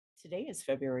Today is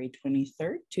February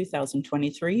 23rd,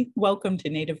 2023. Welcome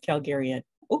to Native Calgarian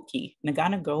Oki,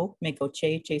 Naganago,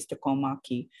 Megoche,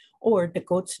 Chastakomaki, or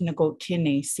Dakots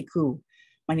Nagotine Siku.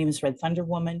 My name is Red Thunder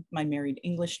Woman. My married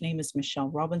English name is Michelle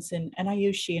Robinson, and I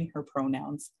use she and her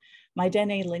pronouns. My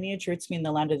Dene lineage roots me in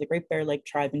the land of the Great Bear Lake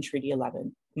Tribe in Treaty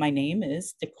 11. My name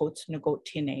is Dakots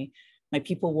Nagotine. My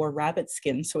people wore rabbit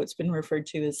skin, so it's been referred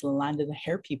to as the land of the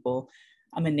hair people.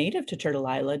 I'm a native to Turtle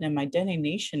Island, and my Dene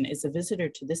Nation is a visitor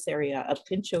to this area of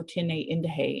Pincho Tine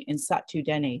Indahe in Satu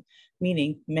Dene,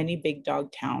 meaning many big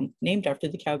dog town, named after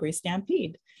the Calgary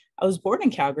Stampede. I was born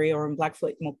in Calgary, or in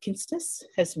Blackfoot Mohkinstsis,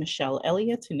 has Michelle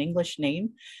Elliott, an English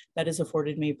name that has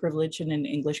afforded me privilege in an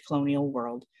English colonial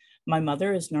world. My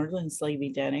mother is Northern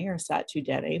Slavey Dene or Satu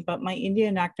Dene, but my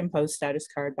Indian Act imposed status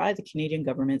card by the Canadian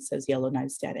government says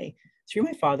Yellowknives Dene. Through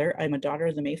my father, I'm a daughter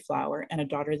of the Mayflower and a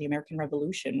daughter of the American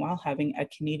Revolution while having a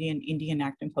Canadian Indian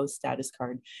Act imposed status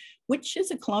card, which is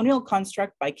a colonial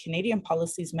construct by Canadian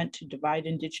policies meant to divide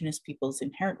Indigenous peoples'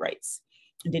 inherent rights.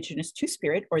 Indigenous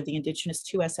Two-Spirit, or the Indigenous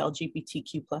 2S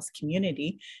LGBTQ plus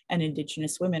community, and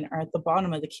Indigenous women are at the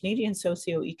bottom of the Canadian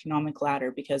socioeconomic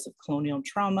ladder because of colonial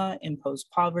trauma, imposed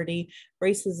poverty,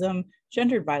 racism,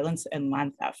 gendered violence, and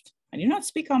land theft. I do not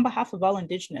speak on behalf of all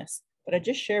Indigenous, but I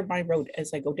just share my road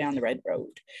as I go down the red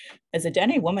road. As a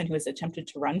Dene woman who has attempted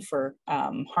to run for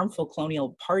harmful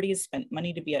colonial parties, spent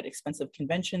money to be at expensive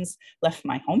conventions, left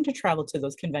my home to travel to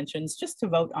those conventions just to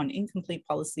vote on incomplete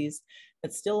policies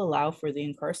that still allow for the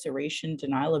incarceration,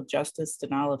 denial of justice,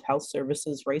 denial of health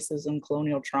services, racism,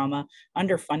 colonial trauma,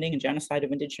 underfunding, and genocide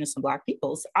of Indigenous and Black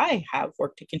peoples, I have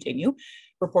worked to continue,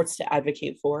 reports to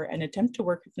advocate for, and attempt to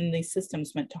work within these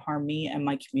systems meant to harm me and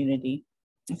my community.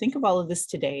 I think of all of this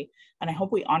today, and I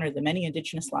hope we honor the many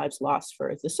Indigenous lives lost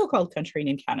for the so-called country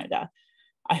named Canada.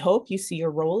 I hope you see your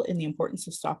role in the importance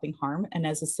of stopping harm, and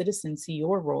as a citizen, see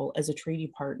your role as a treaty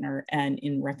partner and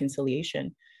in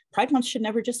reconciliation. Pride Month should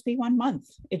never just be 1 month.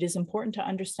 It is important to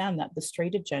understand that the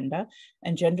straight agenda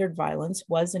and gendered violence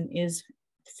was and is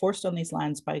forced on these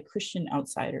lands by Christian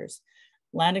outsiders.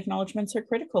 Land acknowledgements are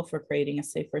critical for creating a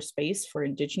safer space for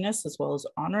Indigenous, as well as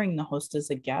honoring the host as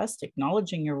a guest,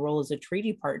 acknowledging your role as a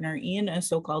treaty partner in a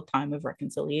so-called time of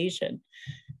reconciliation.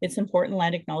 It's important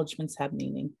land acknowledgements have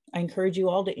meaning. I encourage you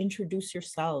all to introduce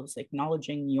yourselves,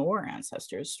 acknowledging your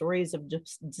ancestors, stories of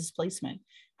displacement,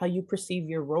 how you perceive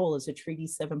your role as a Treaty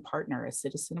 7 partner, a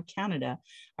citizen of Canada,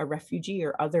 a refugee,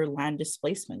 or other land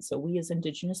displacement, so we as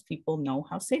Indigenous people know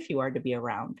how safe you are to be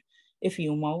around. If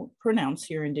you won't pronounce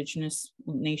your Indigenous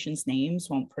nations' names,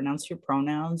 won't pronounce your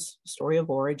pronouns, story of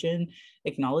origin,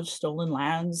 acknowledge stolen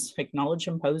lands, acknowledge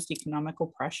imposed economic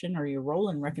oppression, or your role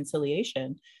in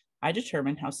reconciliation, I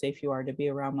determine how safe you are to be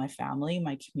around my family,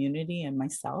 my community, and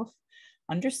myself.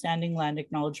 Understanding land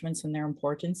acknowledgements and their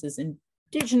importance is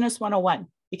Indigenous 101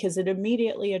 because it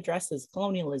immediately addresses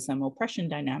colonialism, oppression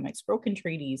dynamics, broken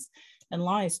treaties, and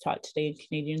lies taught today in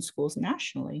Canadian schools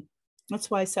nationally. That's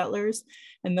why settlers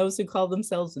and those who call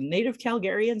themselves Native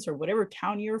Calgarians or whatever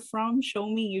town you're from, show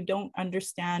me you don't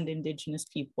understand Indigenous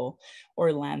people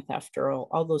or land theft or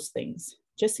all those things.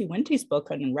 Jesse Winte's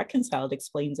book on Unreconciled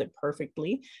explains it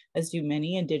perfectly, as do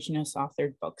many Indigenous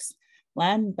authored books.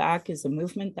 Land Back is a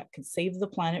movement that could save the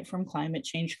planet from climate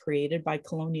change created by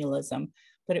colonialism,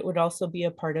 but it would also be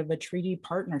a part of a treaty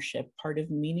partnership, part of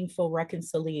meaningful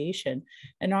reconciliation,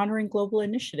 and honoring global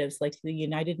initiatives like the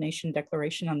United Nations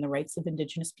Declaration on the Rights of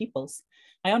Indigenous Peoples.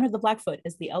 I honor the Blackfoot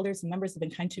as the elders and members have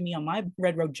been kind to me on my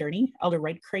Red Road journey. Elder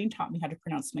Red Crane taught me how to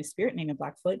pronounce my spirit name in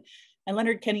Blackfoot, and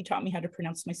Leonard Kenny taught me how to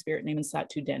pronounce my spirit name in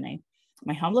Satu Dene.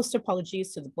 My humblest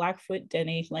apologies to the Blackfoot,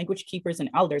 Dene, language keepers,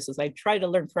 and elders as I try to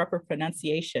learn proper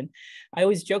pronunciation. I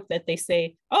always joke that they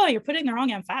say, oh, you're putting the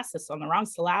wrong emphasis on the wrong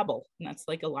syllable. And that's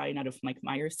like a line out of Mike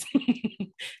Myers.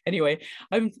 Anyway,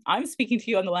 I'm speaking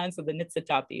to you on the lands of the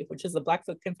Niitsitapi, which is the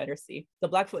Blackfoot Confederacy. The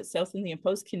Blackfoot south in the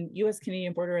imposed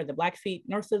US-Canadian border are the Blackfeet.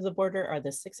 North of the border are the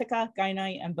Siksika,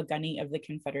 Kainai, and Piikani of the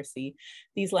Confederacy.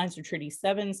 These lands are Treaty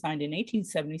 7, signed in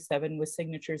 1877 with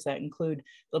signatures that include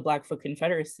the Blackfoot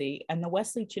Confederacy and the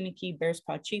Wesley Chiniki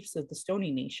Bearspaw Chiefs of the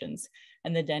Stoney Nations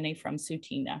and the Dene from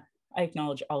Tsuut'ina. I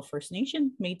acknowledge all First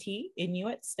Nation, Métis,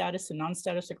 Inuit, status and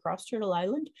non-status across Turtle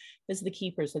Island as the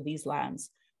keepers of these lands.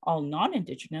 All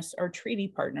non-Indigenous are treaty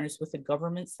partners with the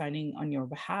government signing on your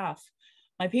behalf.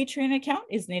 My Patreon account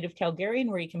is Native Calgarian,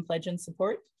 where you can pledge and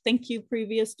support. Thank you,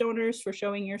 previous donors, for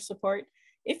showing your support.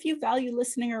 If you value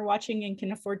listening or watching and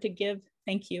can afford to give,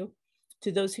 thank you.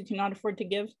 To those who cannot afford to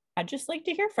give, I'd just like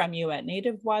to hear from you at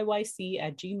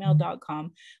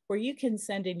nativeyyc@gmail.com, where you can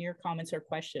send in your comments or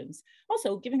questions.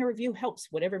 Also, giving a review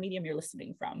helps whatever medium you're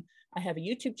listening from. I have a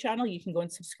YouTube channel. You can go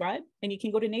and subscribe, and you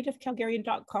can go to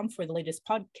nativecalgarian.com for the latest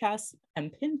podcasts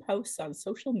and pin posts on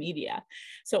social media.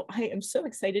 So I am so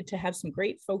excited to have some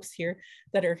great folks here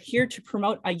that are here to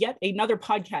promote yet another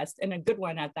podcast, and a good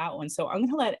one at that one. So I'm going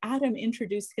to let Adam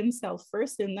introduce himself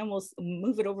first, and then we'll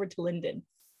move it over to Lyndon.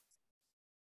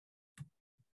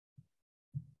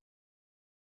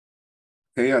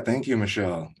 Hey, yeah, thank you,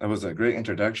 Michelle. That was a great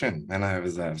introduction, and I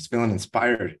was feeling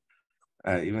inspired,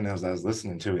 even as I was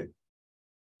listening to it.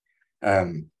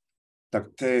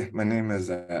 Dr. My name is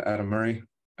Adam Murray.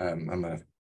 I am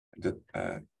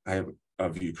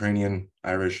of Ukrainian,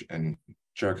 Irish, and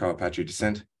Cherokee Apache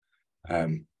descent.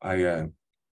 I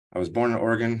was born in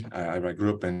Oregon. I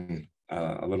grew up in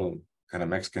a little kind of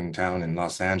Mexican town in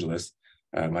Los Angeles.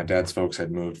 My dad's folks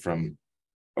had moved from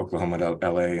Oklahoma to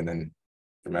LA, and then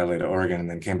from LA to Oregon, and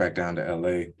then came back down to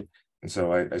LA. And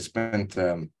so I spent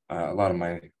a lot of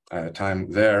my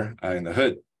time there in the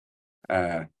hood,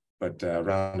 but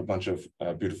around a bunch of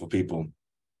beautiful people.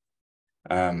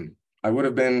 I would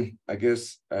have been, I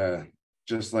guess,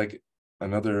 just like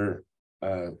another,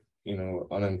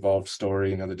 uninvolved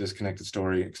story, another disconnected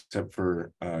story, except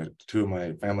for two of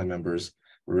my family members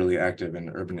were really active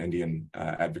in urban Indian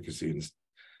advocacy.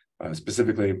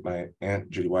 Specifically, my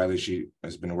aunt, Judy Wiley, she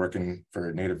has been working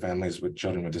for Native families with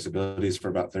children with disabilities for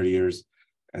about 30 years.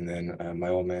 And then my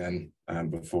old man,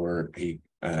 before he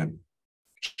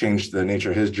changed the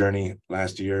nature of his journey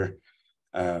last year,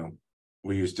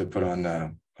 we used to put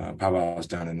on powwows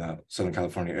down in the Southern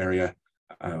California area,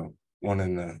 one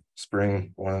in the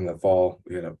spring, one in the fall.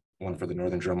 We had one for the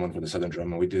Northern Drum, one for the Southern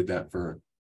Drum, and we did that for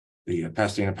the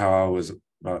Pasadena powwow was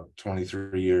about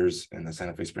 23 years, and the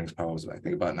Santa Fe Springs powwow was, I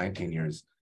think, about 19 years.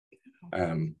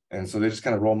 And so they just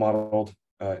kind of role modeled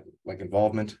like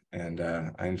involvement, and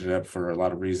I ended up, for a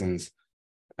lot of reasons,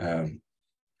 going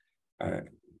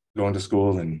to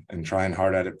school and trying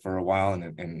hard at it for a while,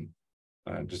 and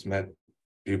just met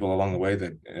people along the way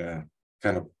that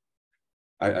kind of,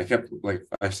 I kept, like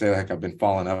I say, like I've been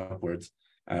falling upwards,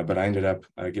 but I ended up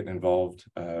getting involved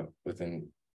within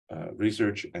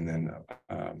research, and then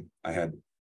I had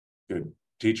good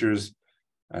teachers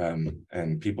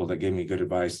and people that gave me good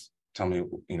advice, tell me,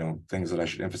 things that I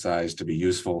should emphasize to be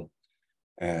useful,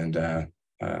 and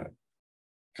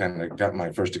kind of got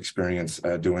my first experience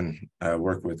doing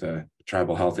work with a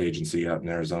tribal health agency out in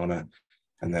Arizona.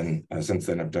 And then since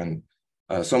then, I've done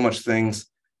so much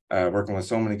things, working with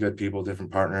so many good people,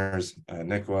 different partners,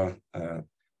 NICWA,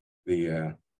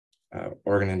 the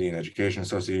Oregon Indian Education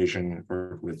Association,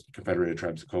 worked with Confederated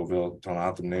Tribes of Colville, Tohono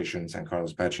O'odham Nation, San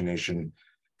Carlos Apache Nation,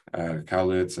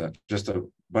 Cowlitz, just a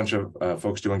bunch of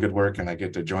folks doing good work, and I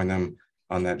get to join them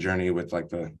on that journey with like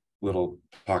the little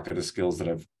pocket of skills that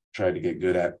I've tried to get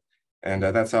good at. And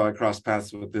that's how I crossed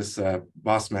paths with this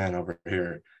boss man over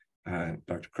here,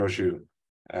 Dr. Croshu.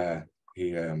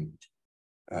 He and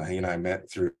I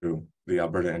met through the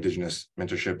Alberta Indigenous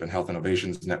Mentorship and Health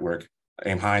Innovations Network,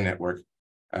 AIM High Network.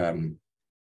 And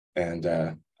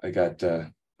I got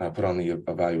put on the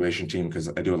evaluation team because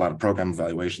I do a lot of program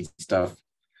evaluations and stuff.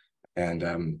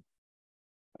 And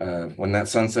when that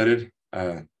sunsetted,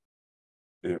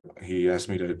 he asked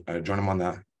me to join him on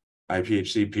the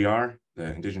IPHC-PR,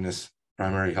 the Indigenous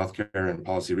Primary Healthcare and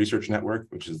Policy Research Network,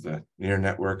 which is the NEAR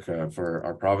network for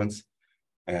our province.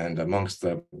 And amongst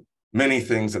the many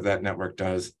things that network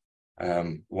does,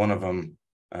 one of them,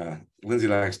 Lindsay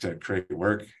likes to create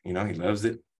work. He loves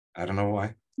it. I don't know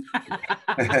why.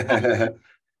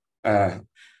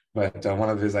 But one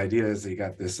of his ideas, he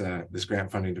got this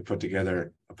grant funding to put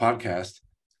together a podcast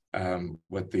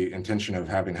with the intention of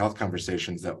having health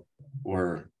conversations that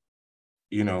were,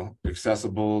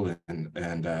 accessible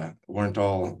and weren't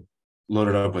all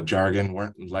loaded up with jargon,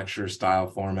 weren't lecture style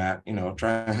format,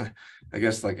 trying, I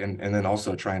guess, like, and then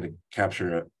also trying to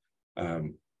capture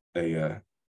an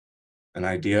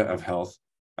idea of health,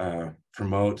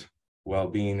 promote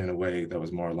well-being in a way that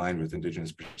was more aligned with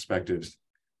Indigenous perspectives.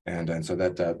 And so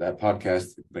that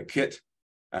podcast, the KIT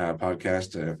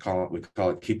podcast, we call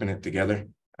it Keeping It Together,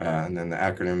 and then the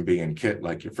acronym being KIT,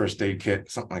 like your first aid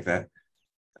kit, something like that.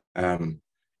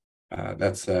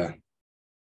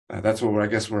 That's what I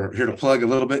guess we're here to plug a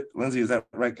little bit. Lindsay, is that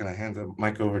right? Can I hand the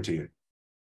mic over to you?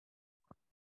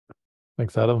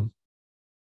 Thanks, Adam.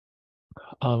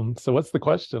 So what's the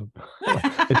question?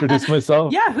 Introduce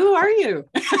myself. Yeah, who are you?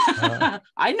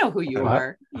 I know who you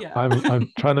are. Yeah,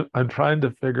 I'm trying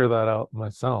to figure that out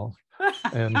myself,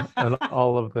 and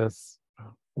all of this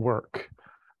work.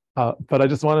 But I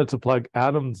just wanted to plug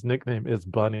Adam's nickname is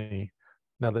Bunny.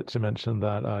 Now that you mentioned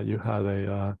that, you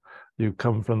had you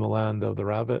come from the land of the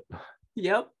rabbit.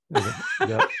 Yep.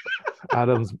 Yep.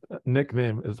 Adam's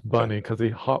nickname is Bunny because he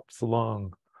hops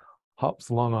along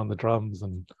on the drums,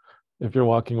 and if you're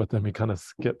walking with him, he kind of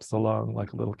skips along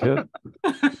like a little kid.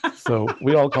 So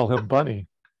we all call him Bunny.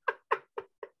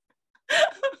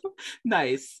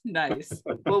 Nice.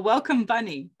 Well, welcome,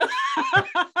 Bunny.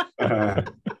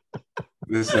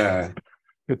 This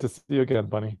Good to see you again,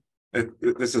 Bunny.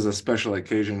 This is a special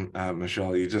occasion,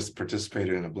 Michelle. You just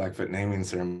participated in a Blackfoot naming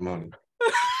ceremony.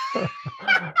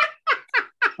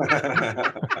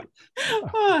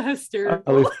 Oh,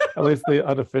 hysterical. At least the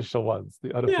unofficial ones,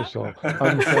 the unofficial,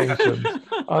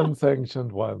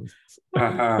 unsanctioned ones.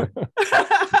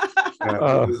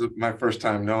 This is my first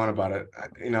time knowing about it.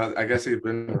 I guess he's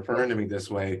been referring to me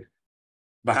this way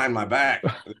behind my back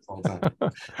this whole time.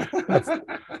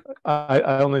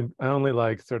 I only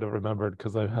like sort of remembered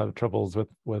because I have troubles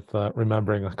with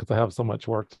remembering because I have so much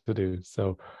work to do.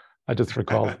 So I just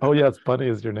recalled, oh yes, Bunny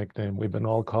is your nickname. We've been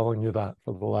all calling you that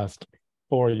for the last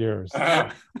 4 years.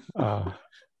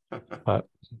 But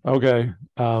okay.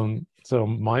 So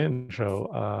my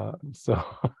intro. So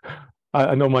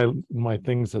I know my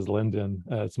thing says Lyndon.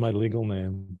 It's my legal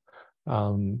name.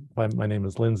 My name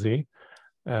is Lindsay,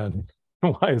 and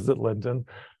why is it Lyndon?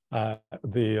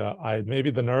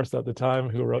 Maybe the nurse at the time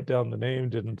who wrote down the name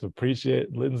didn't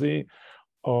appreciate Lindsay,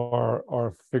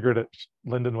 or figured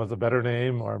Lyndon was a better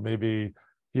name, or maybe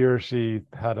he or she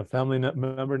had a family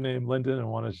member named Lyndon and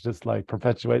wanted to just like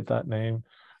perpetuate that name,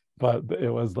 but it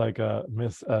was like a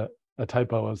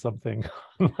typo of something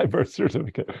on my birth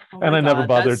certificate, and I never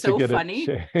bothered to get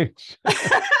it changed.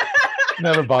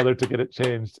 Never bothered to get it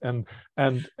changed, and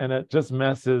it just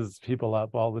messes people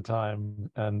up all the time,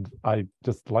 and I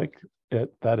just like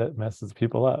it that it messes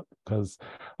people up, because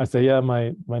I say, yeah,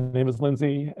 my name is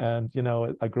Lindsay, and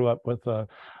I grew up with a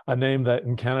name that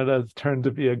in Canada has turned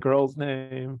to be a girl's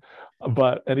name,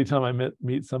 but anytime I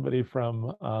meet somebody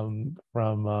from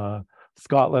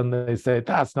Scotland, they say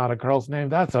that's not a girl's name,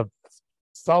 that's a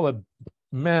solid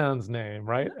man's name,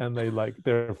 right? And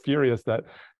they're furious that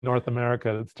North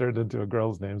America it's turned into a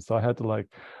girl's name. So I had to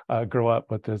grow up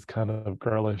with this kind of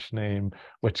girlish name,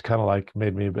 which kind of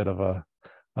made me a bit of a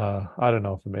I don't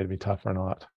know if it made me tough or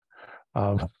not.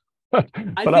 I think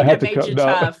it made you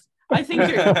tough. I think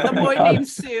the boy named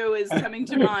Sue is coming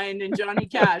to mind, and Johnny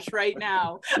Cash right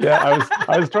now. Yeah,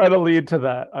 I was trying to lead to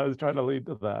that.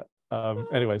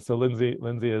 Anyway, so Lindsay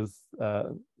is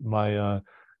my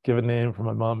given name from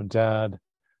my mom and dad.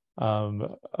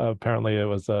 Apparently it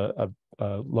was a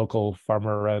local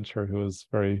farmer rancher who was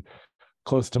very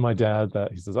close to my dad,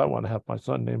 that he says, I want to have my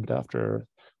son named after.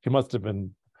 He must have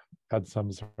had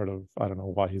some sort of, I don't know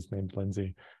why he's named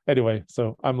Lindsay. Anyway,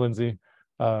 so I'm Lindsay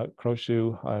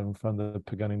Crowshoe. I'm from the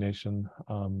Piikani Nation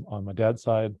on my dad's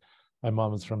side. My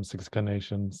mom is from Siksika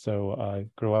Nation. So I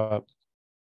grew up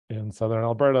in southern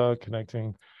Alberta,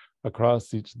 connecting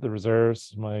across each of the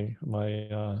reserves. My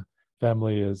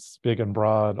family is big and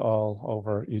broad all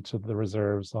over each of the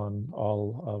reserves on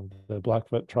all of the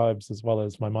Blackfoot tribes, as well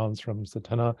as my mom's from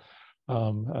Satena.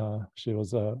 She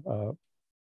was a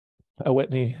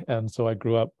Whitney, and so I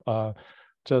grew up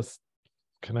just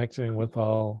connecting with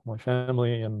all my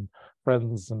family and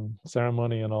friends and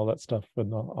ceremony and all that stuff,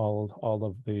 and all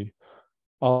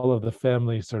of the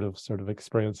family sort of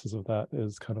experiences of that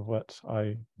is kind of what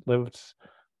I lived.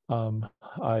 I'm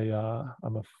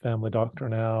a family doctor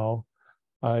now.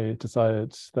 I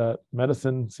decided that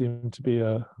medicine seemed to be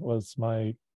was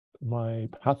my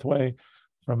pathway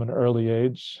from an early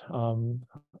age.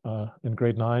 In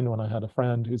grade 9, when I had a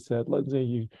friend who said,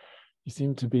 Lindsay, you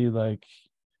seem to be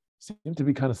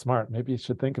kind of smart. Maybe you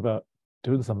should think about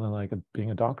doing something like being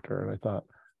a doctor. And I thought,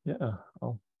 yeah,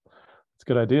 well, it's a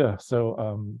good idea.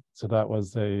 So that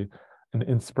was an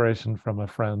inspiration from a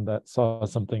friend that saw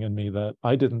something in me that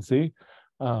I didn't see.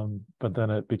 But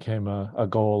then it became a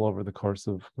goal over the course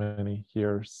of many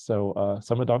years. So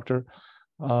I'm a doctor.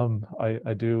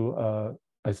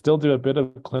 I still do a bit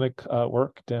of clinic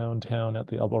work downtown at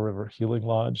the Elbow River Healing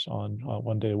Lodge on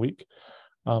 1 day a week.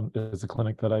 It's a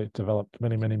clinic that I developed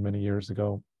many years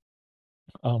ago.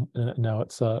 And now I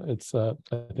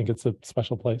think it's a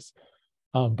special place,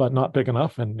 but not big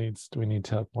enough, and we need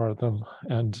to have more of them.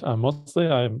 And mostly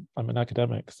I'm an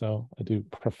academic, so I do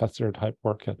professor type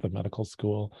work at the medical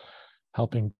school,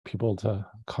 helping people to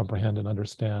comprehend and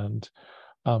understand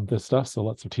this stuff. So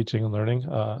lots of teaching and learning,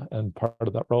 and part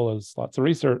of that role is lots of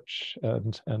research,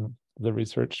 and the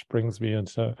research brings me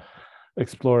into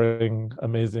exploring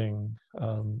amazing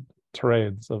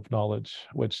terrains of knowledge,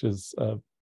 which is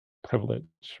privilege,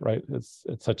 right? It's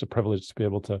such a privilege to be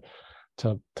able to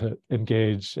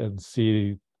engage and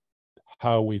see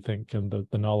how we think and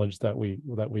the knowledge that we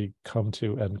come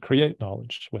to and create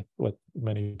knowledge with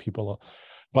many people.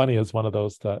 Bonnie is one of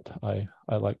those that I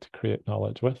like to create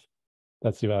knowledge with.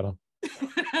 That's you, Adam.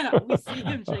 We see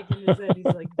him shaking his head. He's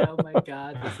like, "Oh my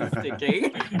God, this is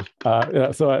sticking."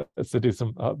 Yeah, so I used to do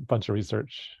a bunch of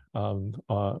research,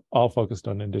 all focused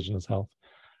on Indigenous health.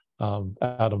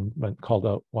 Adam called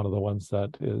out one of the ones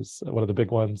that is one of the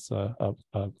big ones, a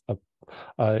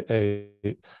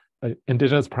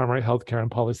Indigenous Primary Healthcare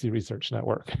and Policy Research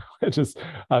Network, which is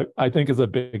I think is a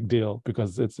big deal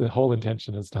because its the whole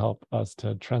intention is to help us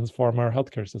to transform our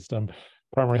healthcare system,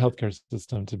 primary healthcare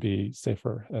system, to be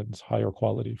safer and higher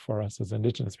quality for us as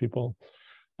Indigenous people,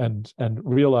 and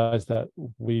realize that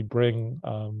we bring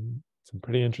some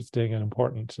pretty interesting and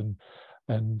important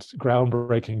and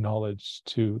groundbreaking knowledge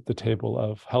to the table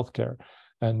of healthcare,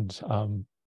 and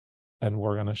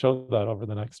we're going to show that over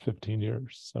the next 15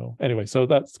 years. So anyway, so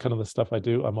that's kind of the stuff I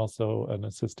do. I'm also an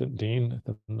assistant dean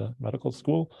in the medical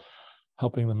school,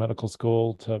 helping the medical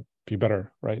school to be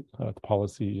better, right, with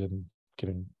policy and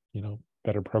getting,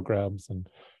 better programs and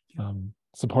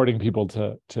supporting people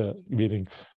to meeting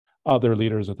other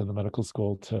leaders within the medical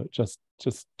school to just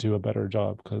do a better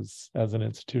job, because as an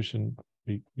institution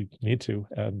we need to,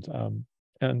 and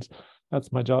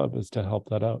that's my job, is to help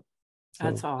that out. So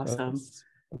that's awesome.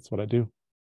 That's what I do.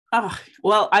 Oh,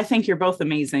 well, I think you're both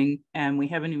amazing, and we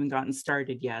haven't even gotten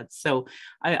started yet. So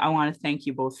I want to thank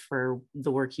you both for the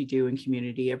work you do in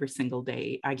community every single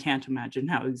day. I can't imagine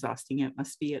how exhausting it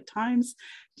must be at times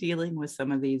dealing with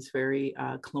some of these very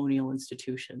colonial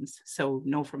institutions. So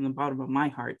know from the bottom of my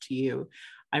heart to you,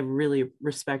 I really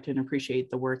respect and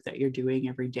appreciate the work that you're doing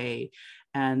every day.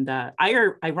 And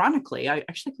ironically, I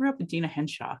actually grew up in Dina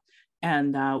Henshaw.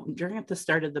 And during at the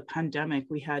start of the pandemic,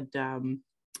 we had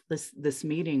this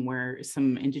meeting where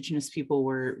some Indigenous people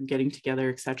were getting together,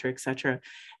 et cetera,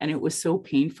 and it was so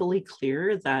painfully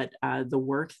clear that the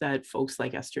work that folks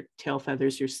like Esther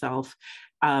Tailfeathers, yourself,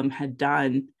 had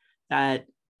done, that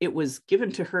it was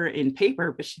given to her in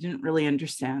paper, but she didn't really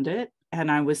understand it. And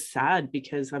I was sad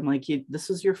because I'm like, this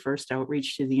was your first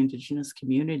outreach to the Indigenous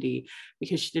community,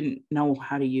 because she didn't know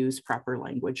how to use proper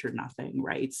language or nothing,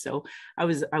 right? So I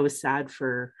was sad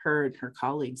for her and her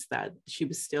colleagues that she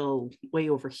was still way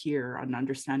over here on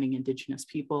understanding Indigenous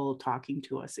people, talking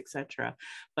to us, etc.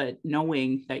 But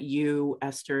knowing that you,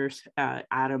 Esther,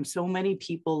 Adam, so many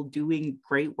people doing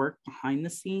great work behind the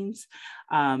scenes,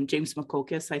 James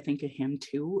McCocus, I think of him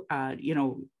too,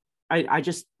 I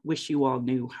just wish you all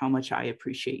knew how much I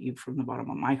appreciate you from the bottom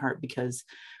of my heart, because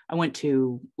I went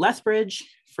to Lethbridge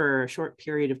for a short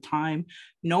period of time,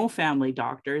 no family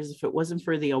doctors. If it wasn't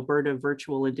for the Alberta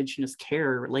Virtual Indigenous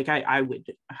Care, like I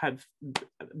would have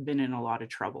been in a lot of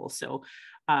trouble. So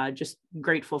just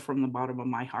grateful from the bottom of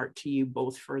my heart to you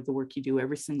both for the work you do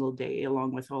every single day,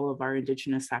 along with all of our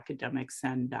Indigenous academics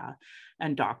and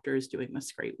doctors doing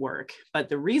this great work. But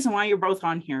the reason why you're both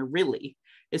on here really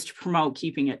is to promote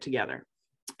keeping it together.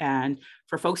 And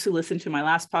for folks who listened to my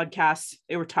last podcast,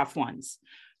 they were tough ones.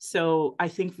 So I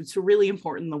think it's really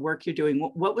important, the work you're doing.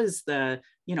 What was the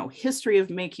history of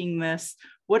making this?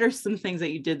 What are some things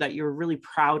that you did that you're really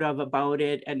proud of about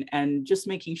it? And just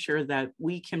making sure that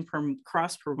we can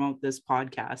cross-promote this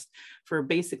podcast for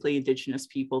basically Indigenous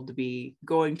people to be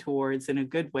going towards in a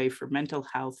good way for mental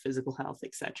health, physical health,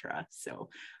 etc. So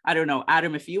I don't know,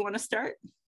 Adam, if you want to start.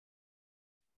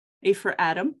 A for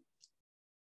Adam.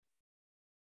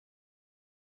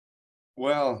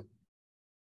 Well,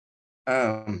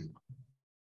 like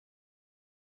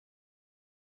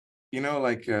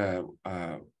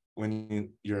when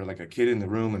you're like a kid in the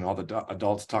room and all the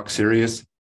adults talk serious,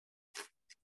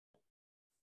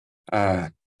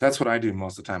 that's what I do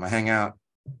most of the time. I hang out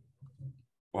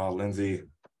while Lindsay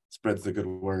spreads the good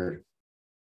word.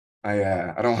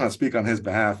 I don't want to speak on his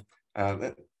behalf.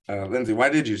 Lindsay, why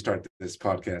did you start this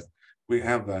podcast? We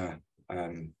have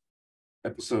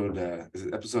episode is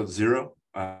it episode 0?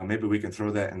 Maybe we can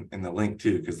throw that in the link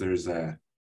too, because there's a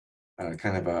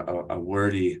kind of a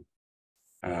wordy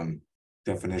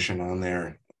definition on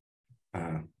there.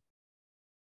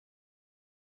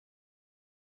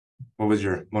 What was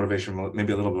your motivation?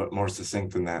 Maybe a little bit more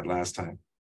succinct than that last time.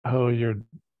 Oh, you're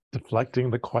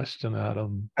deflecting the question,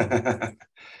 Adam.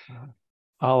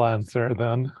 I'll answer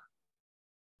then.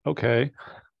 Okay.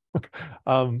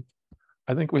 I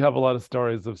think we have a lot of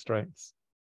stories of strengths,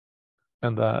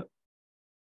 and that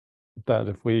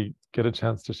if we get a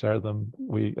chance to share them,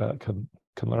 we can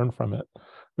learn from it.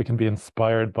 we can be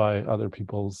inspired by other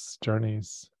people's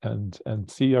journeys and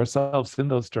see ourselves in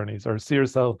those journeys, or see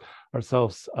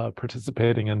ourselves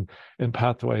participating in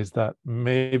pathways that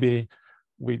maybe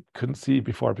we couldn't see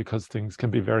before, because things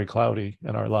can be very cloudy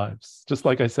in our lives. Just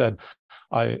like I said,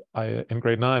 I in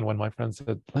grade 9, when my friend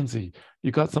said, "Lindsay,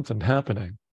 you got something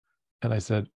happening," and I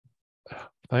said,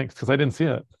 "Thanks," because I didn't see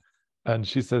it. And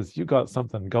she says, "You got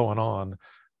something going on,"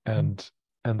 and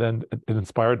then it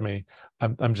inspired me.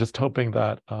 I'm just hoping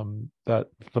that that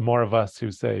the more of us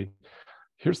who say,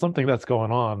 "Here's something that's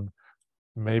going on,"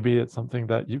 maybe it's something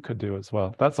that you could do as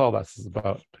well. That's all this is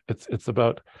about. It's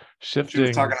about shifting. She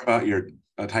was talking about your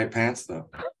tight pants, though.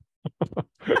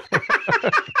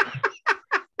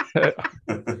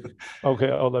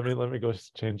 Okay. Oh, let me go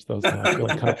change those now. I feel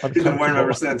like kind of You've been wearing them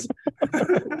ever since.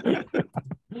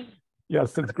 Yeah,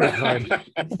 since grade 9.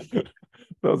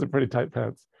 Those are pretty tight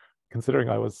pants, considering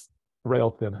I was rail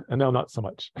thin, and now not so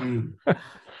much,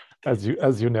 as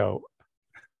you know.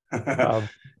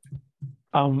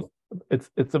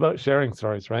 It's about sharing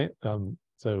stories, right?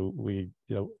 So we,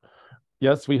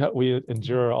 yes, we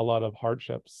endure a lot of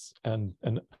hardships, and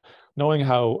knowing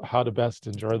how to best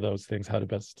endure those things, how to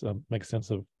best make sense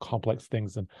of complex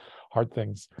things and hard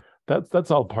things.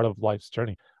 That's all part of life's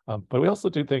journey. But we also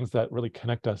do things that really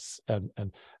connect us and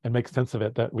make sense of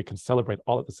it, that we can celebrate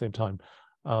all at the same time.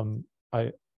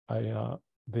 The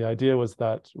idea was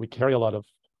that we carry a lot of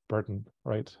burden,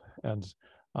 right? And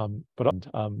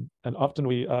often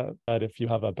we that if you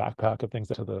have a backpack of things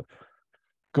to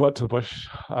go out to the bush,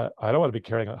 I don't want to be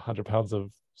carrying 100 pounds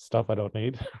of stuff I don't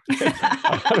need.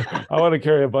 I want to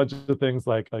carry a bunch of things,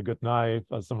 like a good knife,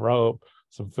 some rope,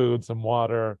 some food, some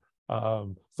water,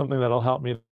 something that'll help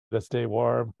me to stay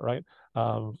warm, right?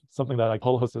 Something that like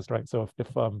polo assist, right? So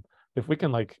if we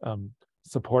can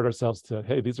support ourselves to,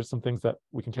 hey, these are some things that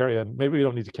we can carry, and maybe we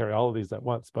don't need to carry all of these at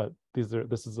once, but this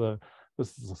is a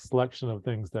selection of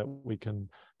things that we can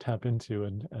tap into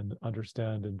and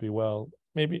understand and be well.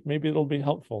 Maybe it'll be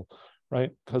helpful,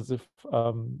 right? Because if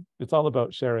it's all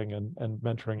about sharing and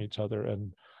mentoring each other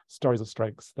and stories of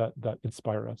strengths that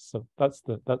inspire us. So that's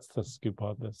the scoop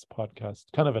on this podcast,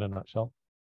 kind of in a nutshell.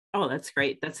 Oh, that's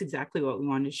great. That's exactly what we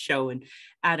wanted to show. And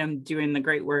Adam doing the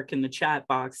great work in the chat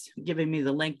box, giving me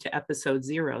the link to episode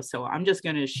 0. So I'm just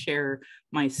going to share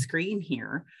my screen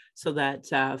here so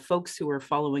that folks who are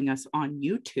following us on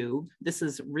YouTube, this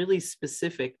is really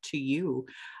specific to you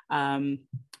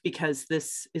because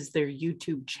this is their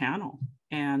YouTube channel.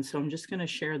 And so I'm just going to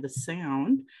share the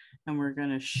sound, and we're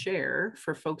going to share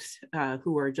for folks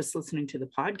who are just listening to the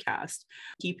podcast,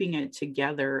 Keeping It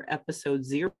Together, episode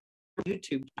 0.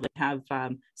 YouTube. I have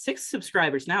 6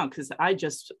 subscribers now because I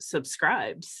just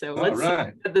subscribed. So let's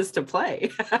get this to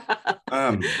play.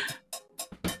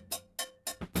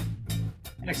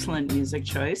 Excellent music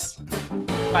choice,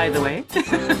 by the way.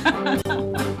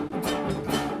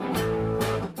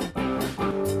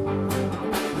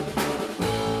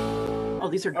 Oh,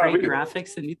 these are great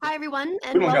graphics. And hi, everyone,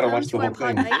 and welcome to our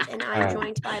podcast. And I'm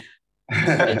joined by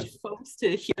folks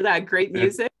to hear that great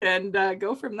music and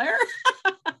go from there.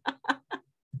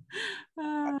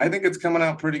 I think it's coming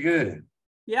out pretty good.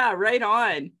 Yeah, right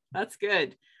on. That's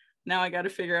good. Now I got to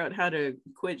figure out how to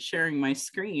quit sharing my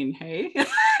screen. Hey,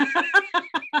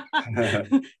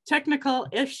 technical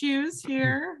issues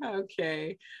here.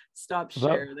 Okay, stop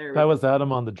share. That was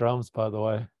Adam on the drums, by the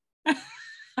way.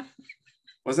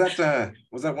 Was that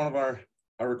one of our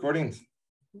recordings?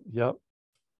 Yep.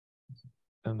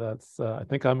 And that's I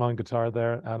think I'm on guitar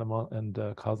there, Adam and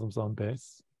Cosm's on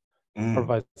bass, or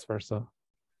vice versa.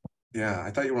 Yeah,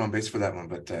 I thought you were on bass for that one,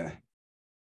 but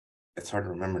it's hard to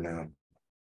remember now.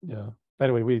 Yeah.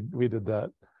 Anyway, we did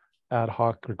that ad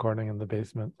hoc recording in the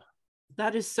basement.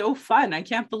 That is so fun. I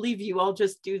can't believe you all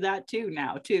just do that too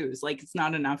now, too. It's like it's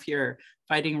not enough you're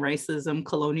fighting racism,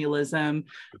 colonialism,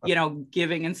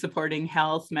 giving and supporting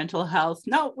health, mental health.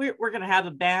 No, we're going to have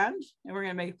a band and we're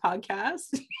going to make a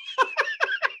podcast.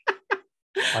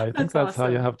 I think that's awesome. How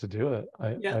you have to do it.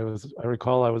 I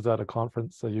recall I was at a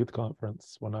youth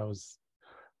conference when I was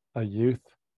a youth.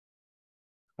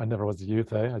 I never was a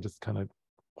youth, I just kind of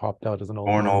popped out as an old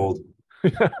man. Old.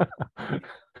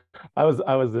 I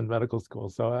was in medical school,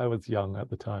 so I was young at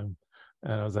the time,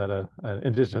 and I was at an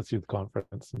Indigenous youth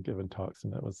conference and giving talks,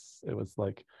 and it was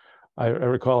like I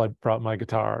recall I brought my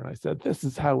guitar and I said, "This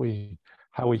is how we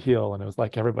heal," and it was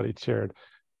like everybody cheered.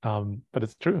 But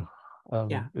it's true.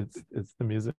 It's the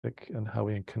music and how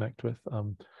we connect with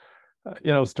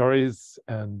stories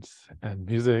and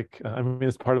music. I mean,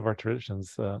 it's part of our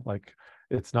traditions. Like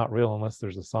it's not real unless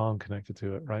there's a song connected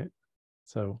to it, right?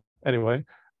 So anyway,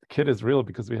 the kid is real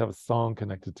because we have a song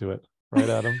connected to it, right,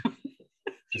 Adam?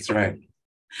 That's right.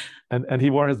 And he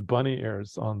wore his bunny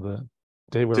ears on the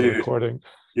day we were Dude, recording.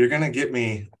 You're gonna get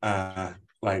me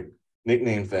like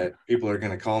nicknames that people are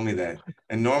gonna call me that,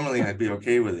 and normally I'd be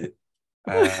okay with it.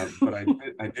 But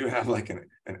I do have like an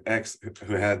ex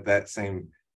who had that same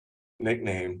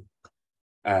nickname.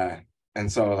 And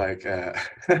so like I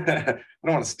don't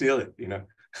want to steal it, you know.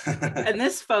 And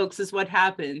this, folks, is what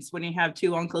happens when you have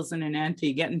two uncles and an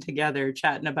auntie getting together,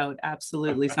 chatting about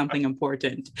absolutely something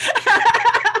important.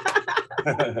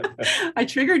 I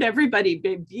triggered everybody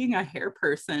being a hair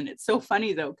person. It's so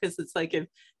funny though, because it's like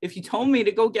if you told me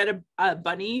to go get a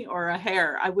bunny or a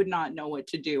hare, I would not know what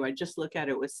to do. I just look at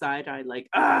it with side eye, like,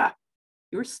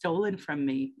 you were stolen from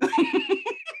me.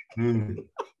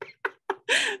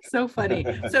 So funny.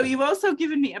 So you've also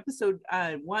given me episode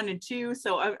 1 and 2.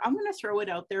 So I'm going to throw it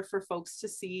out there for folks to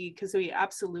see, because we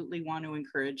absolutely want to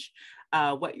encourage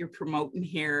what you're promoting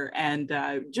here. And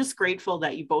just grateful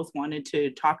that you both wanted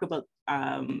to talk about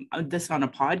this on a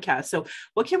podcast. So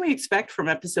what can we expect from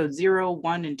episode 0,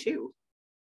 1, and 2?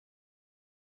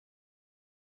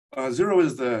 0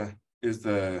 is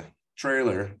the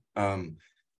trailer. I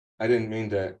didn't mean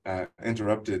to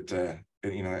interrupt it.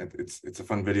 You know, it's a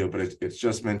fun video, but it's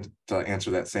just meant to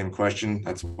answer that same question.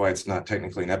 That's why it's not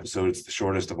technically an episode. It's the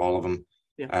shortest of all of them.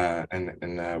 Yeah.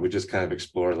 And we just kind of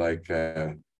explore like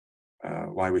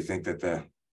why we think that the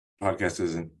podcast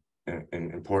is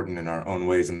important in our own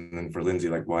ways, and then for Lindsay,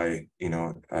 like why, you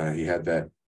know, he had that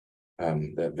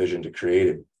vision to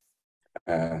create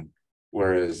it.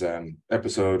 Whereas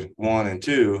episode 1 and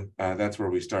 2, that's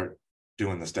where we start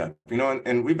doing the stuff, you know,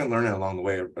 and we've been learning along the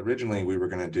way. Originally, we were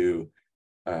going to do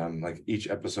like each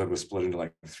episode was split into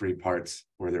like 3 parts,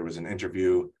 where there was an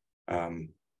interview,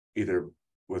 either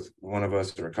with one of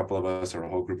us or a couple of us or a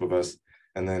whole group of us,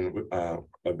 and then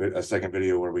a second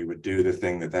video where we would do the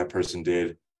thing that person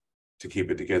did to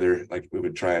keep it together, like we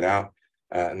would try it out,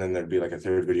 and then there'd be like a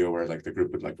third video where like the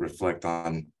group would like reflect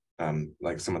on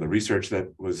like some of the research that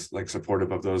was like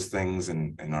supportive of those things,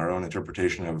 and our own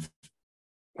interpretation of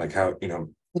like how, you know,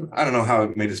 I don't know how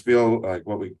it made us feel, like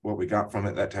what we got from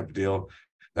it, that type of deal.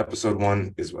 Episode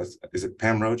 1 is it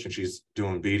Pam Roach, and she's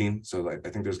doing beading. So like I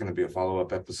think there's going to be a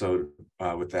follow-up episode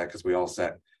with that, because we all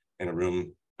sat in a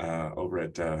room over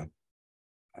at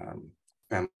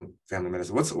Family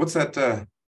Medicine. What's that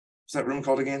room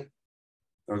called again?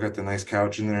 Oh, got the nice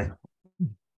couch in there.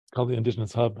 It's called the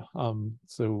Indigenous Hub.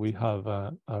 So we have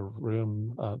a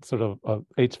room, sort of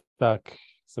HVAC,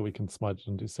 so we can smudge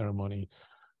and do ceremony.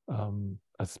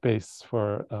 A space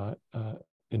for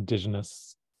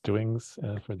Indigenous doings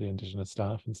for the Indigenous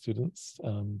staff and students.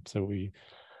 So we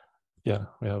have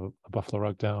a buffalo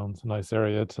rug down. It's a nice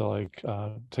area to like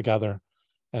to gather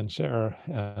and share,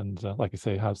 and like I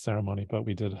say, have ceremony. But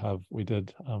we did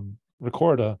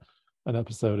record an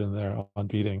episode in there on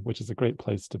beading, which is a great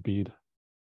place to bead.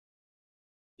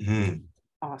 Mm-hmm.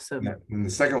 Awesome. Yeah. And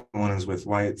the second one is with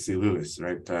Wyatt C. Lewis,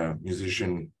 right?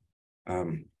 Musician,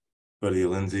 buddy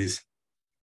of Lindsay's.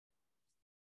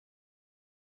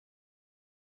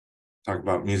 Talk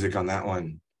about music on that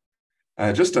one.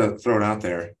 Just to throw it out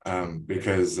there,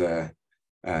 because not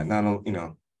only, you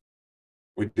know,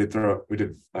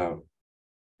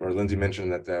 or Lindsay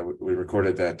mentioned that we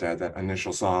recorded that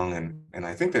initial song, and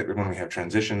I think that when we have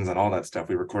transitions and all that stuff,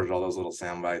 we recorded all those little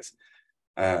sound bites.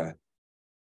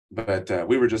 But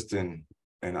we were just in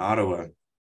Ottawa.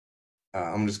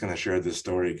 I'm just going to share this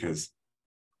story because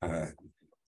I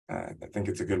think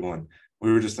it's a good one.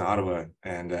 We were just in Ottawa,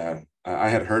 and I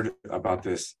had heard about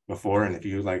this before, and if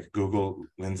you like Google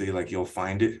Lindsay, like you'll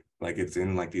find it, like it's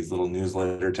in like these little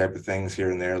newsletter type of things here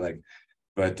and there, like.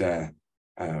 But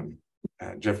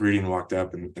Jeff Reading walked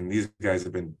up, and these guys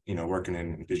have been, you know, working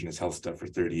in Indigenous health stuff for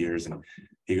 30 years, and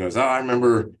he goes, "Oh, I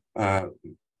remember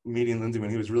meeting Lindsay when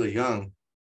he was really young,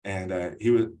 and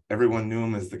everyone knew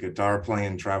him as the guitar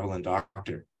playing traveling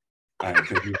doctor,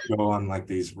 because he'd go on like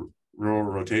these rural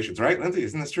rotations, right, Lindsay?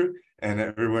 Isn't this true? And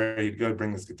everywhere he'd go,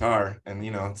 bring this guitar, and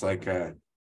you know, it's like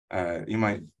you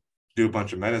might do a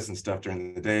bunch of medicine stuff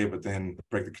during the day, but then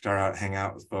break the guitar out, hang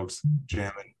out with folks,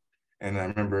 jamming." And I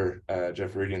remember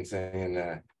Jeff Reading saying,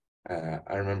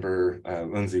 I remember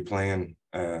Lindsay playing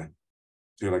to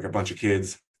like a bunch of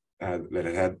kids that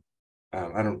had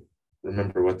I don't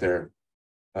remember what their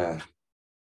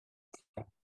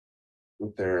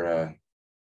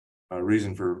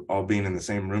reason for all being in the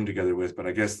same room together with, but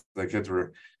I guess the kids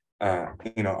were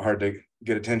you know, hard to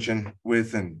get attention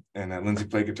with, and Lindsay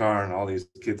played guitar, and all these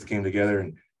kids came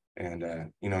together,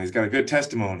 and you know, he's got a good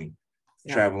testimony.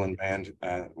 Yeah. Traveling band,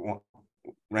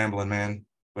 rambling man,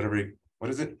 what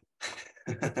is it?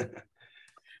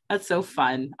 That's so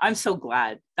fun. I'm so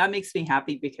glad. That makes me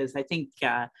happy, because I think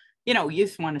you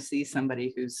just want to see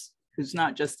somebody who's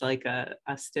not just like a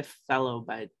stiff fellow,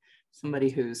 but somebody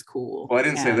who's cool. Well, I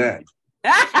didn't say that.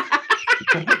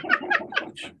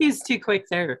 He's too quick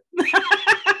there.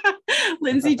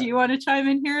 Lindsay, do you want to chime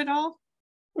in here at all?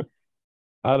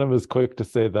 Adam is quick to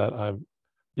say that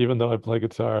even though I play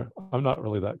guitar, I'm not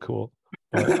really that cool.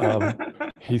 But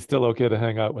he's still okay to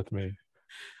hang out with me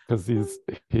because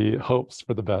he hopes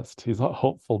for the best. He's a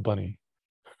hopeful bunny.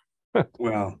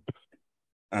 Well,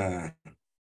 I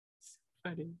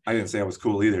didn't say I was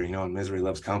cool either. And misery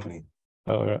loves company.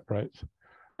 Oh, right.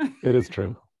 It is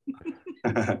true.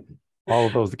 All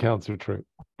of those accounts are true.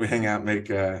 We hang out, make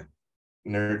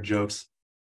nerd jokes.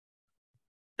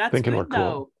 That's thinking good, we're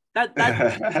cool.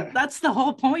 That's the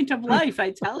whole point of life, I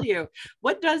tell you.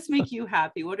 What does make you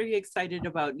happy? What are you excited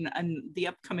about and the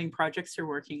upcoming projects you're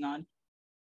working on?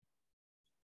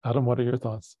 Adam, what are your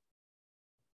thoughts?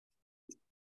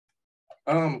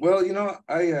 Well,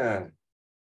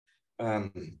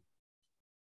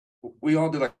 we all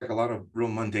do like a lot of real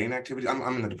mundane activities.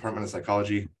 I'm in the Department of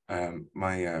Psychology.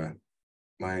 My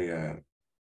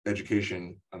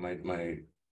education, my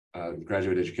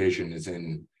graduate education is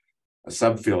in a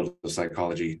subfield of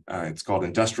psychology. It's called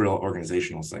industrial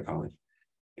organizational psychology.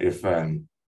 If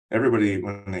everybody,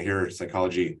 when they hear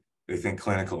psychology, they think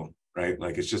clinical, right?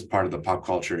 Like it's just part of the pop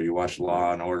culture. You watch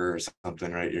Law and Order or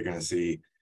something, right? You're going to see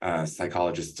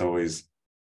psychologists always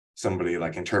somebody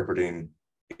like interpreting,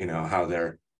 how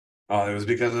they're, it was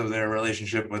because of their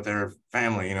relationship with their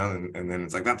family, and then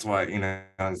it's like, that's why,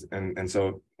 and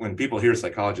so when people hear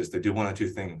psychologists, they do one of two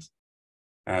things.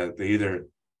 They either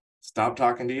stop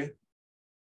talking to you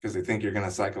because they think you're going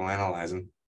to psychoanalyze them,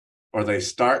 or they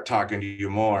start talking to you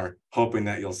more, hoping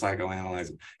that you'll psychoanalyze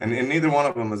them. And neither one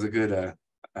of them is a good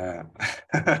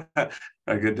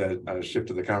shift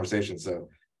to the conversation. So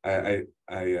I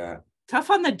tough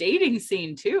on the dating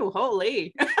scene too.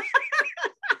 Holy.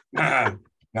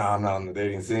 No, I'm not on the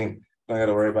dating scene. Don't got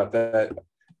to worry about that.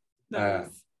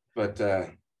 Nice. But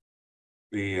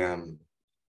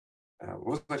what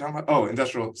was I talking about? Oh,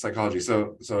 industrial psychology.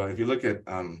 So if you look at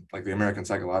like the American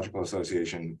Psychological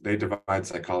Association, they divide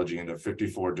psychology into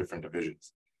 54 different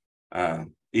divisions.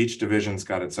 Each division's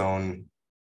got its own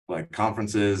like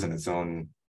conferences and its own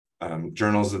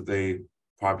journals that they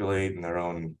populate, and their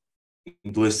own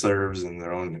listservs and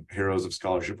their own heroes of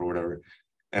scholarship or whatever.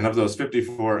 And of those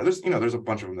 54, there's a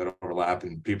bunch of them that overlap,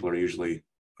 and people are usually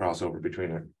crossover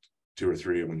between 2 or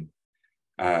 3 of them.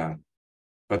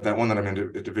 But that one that I'm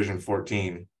in, Division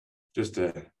 14, just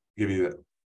to give you the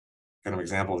kind of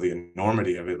example of the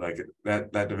enormity of it, like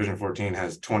that Division 14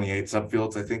 has 28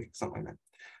 subfields, I think, something like that.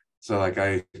 So like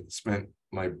I spent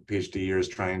my PhD years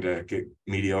trying to get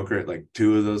mediocre at like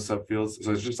 2 of those subfields.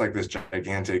 So it's just like this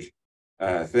gigantic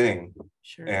thing.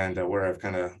 Sure. And where I've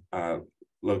kind of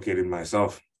located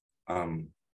myself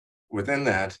within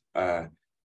that,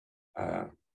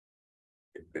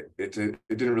 it didn't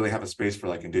really have a space for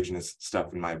like indigenous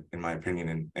stuff in my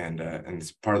opinion, and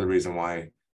it's part of the reason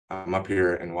why I'm up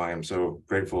here and why I'm so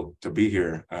grateful to be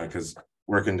here, because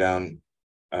working down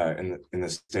in the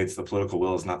States, the political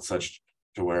will is not such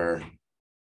to where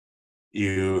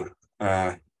you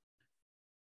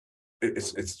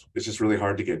it's just really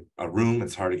hard to get a room.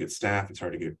 It's hard to get staff. It's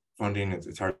hard to get funding.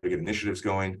 It's hard to get initiatives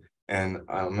going. And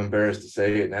I'm embarrassed to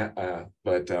say it,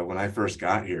 but when I first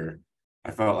got here,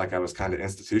 I felt like I was kind of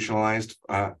institutionalized.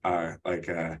 I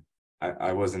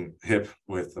wasn't hip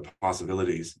with the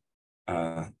possibilities.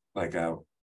 I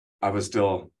was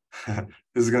still, this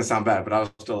is going to sound bad, but I was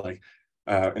still like,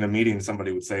 in a meeting,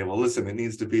 somebody would say, well, listen, it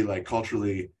needs to be like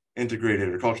culturally integrated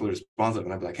or culturally responsive.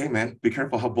 And I'd be like, hey, man, be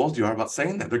careful how bold you are about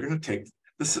saying that. They're going to take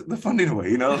the funding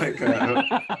away,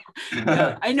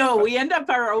 Yeah, I know we end up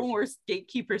our own worst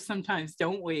gatekeepers sometimes,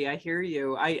 don't we? I hear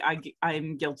you.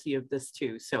 I'm guilty of this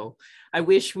too. So I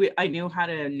wish I knew how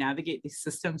to navigate these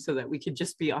systems so that we could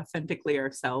just be authentically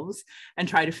ourselves and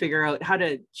try to figure out how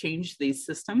to change these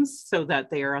systems so that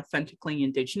they are authentically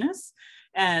Indigenous.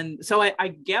 And so I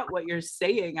get what you're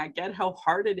saying. I get how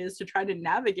hard it is to try to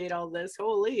navigate all this.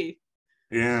 Holy.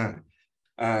 Yeah.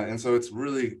 And so it's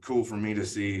really cool for me to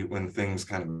see when things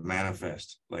kind of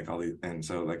manifest, like all these. And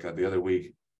so like the other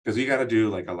week, because you got to do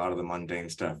like a lot of the mundane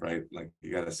stuff, right? Like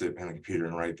you got to sit behind the computer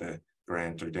and write the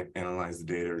grant or analyze the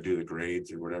data or do the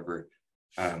grades or whatever.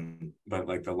 But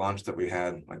like the launch that we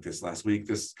had like this last week,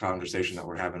 this conversation that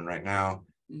we're having right now,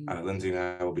 Lindsay and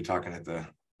I will be talking at the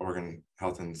Oregon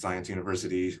Health and Science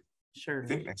University. Sure. I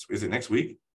think next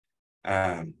week?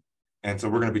 And so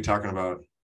we're going to be talking about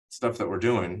stuff that we're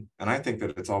doing, and I think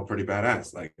that it's all pretty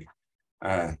badass. Like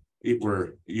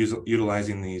we're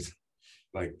utilizing these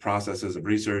like processes of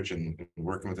research and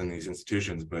working within these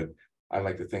institutions, but I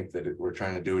like to think that we're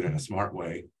trying to do it in a smart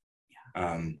way.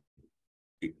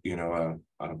 You know,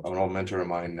 an old mentor of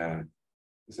mine,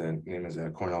 his name is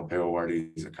Cornell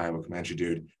Peowardy. He's a Kiowa Comanche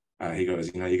dude. He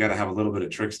goes, you know, you got to have a little bit of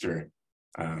trickster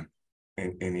in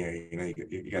you. You know,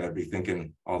 you got to be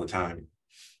thinking all the time.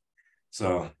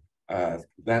 So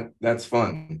that's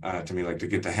fun to me, like to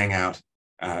get to hang out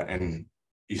and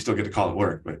you still get to call it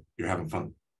work, but you're having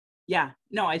fun. Yeah,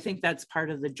 no, I think that's part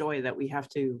of the joy that we have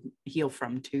to heal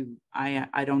from too.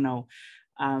 I don't know.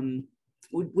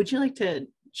 Would you like to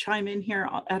chime in here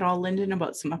at all, Lyndon,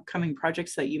 about some upcoming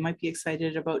projects that you might be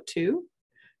excited about too?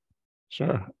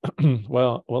 Sure.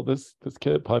 Well, this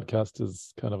Kit podcast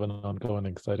is kind of an ongoing,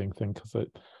 exciting thing because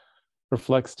it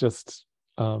reflects just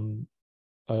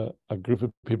a group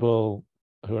of people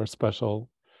who are special,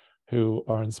 who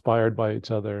are inspired by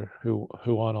each other, who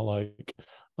want to like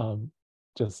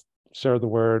just share the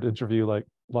word, interview like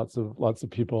lots of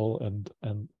people, and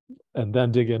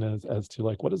then dig in as to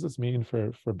like, what does this mean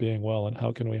for being well, and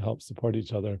how can we help support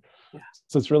each other? Yeah.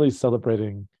 So it's really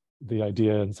celebrating the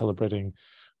idea and celebrating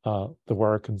the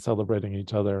work and celebrating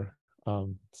each other.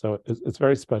 So it's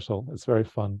very special. It's very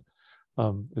fun.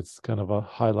 It's kind of a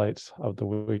highlight of the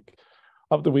week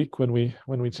when we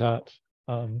chat.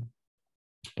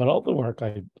 But all the work,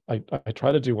 I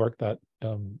try to do work that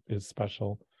is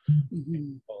special,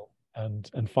 Mm-hmm.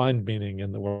 and find meaning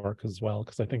in the work as well,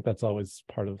 because I think that's always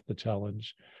part of the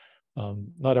challenge.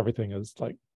 Not everything is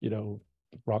like, you know,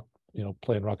 rock, you know,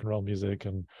 playing rock and roll music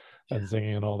and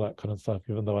singing and all that kind of stuff,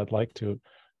 even though I'd like to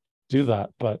do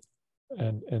that. But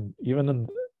and even in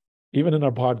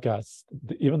our podcasts,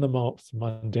 even the most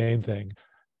mundane thing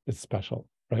is special,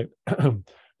 right?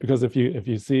 Because if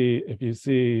you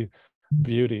see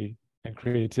beauty and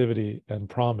creativity and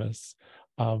promise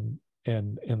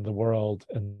in the world,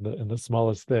 and in the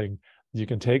smallest thing, you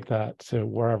can take that to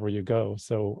wherever you go.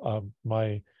 So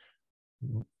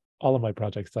all of my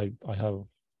projects, I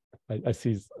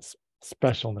see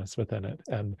specialness within it,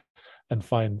 and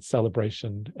find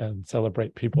celebration and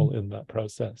celebrate people in that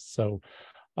process. So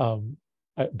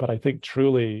but I think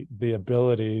truly the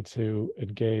ability to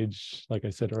engage, like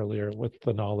I said earlier, with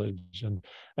the knowledge and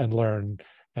learn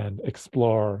and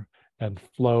explore and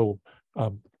flow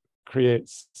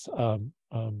creates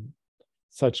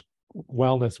such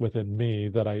wellness within me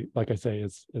that I, like I say,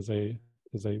 is a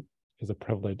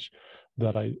privilege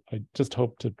that I just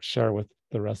hope to share with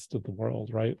the rest of the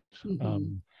world, right?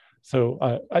 Mm-hmm. So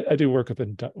I do work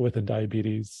within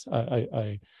diabetes.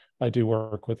 I do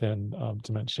work within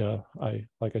dementia.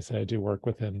 Like I say, I do work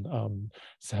within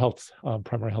health,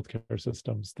 primary healthcare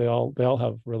systems. They all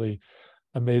have really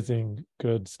amazing,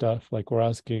 good stuff. Like, we're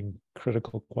asking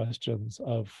critical questions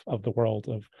of the world,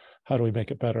 of how do we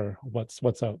make it better?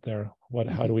 What's out there?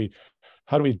 How do we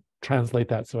translate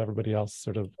that so everybody else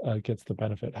sort of gets the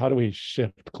benefit? How do we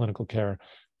shift clinical care?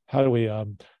 How do we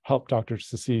help doctors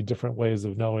to see different ways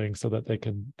of knowing so that they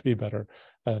can be better?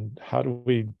 And how do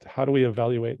we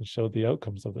evaluate and show the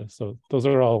outcomes of this? So those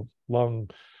are all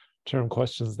long-term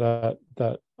questions that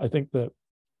I think that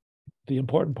the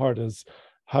important part is,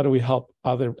 how do I help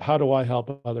other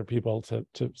people to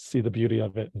see the beauty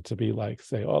of it, and to be like,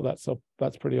 say, oh, that's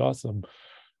pretty awesome.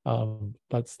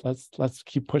 Let's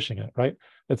keep pushing it, right?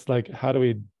 It's like, how do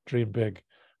we dream big?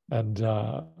 And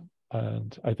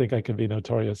I think I can be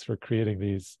notorious for creating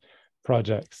these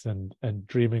projects and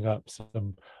dreaming up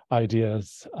some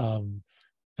ideas. And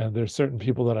there's certain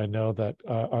people that I know that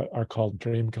are called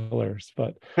dream killers,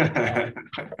 but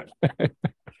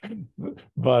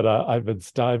but I've been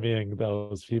stymieing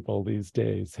those people these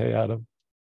days. Hey, Adam.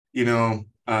 You know,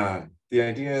 the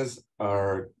ideas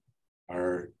are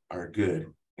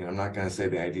good. And I'm not going to say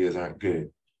the ideas aren't good,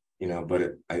 you know,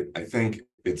 but I think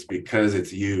it's because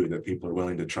it's you that people are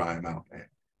willing to try them out.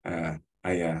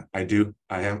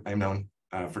 I'm known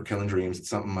for killing dreams. It's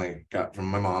something I got from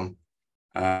my mom.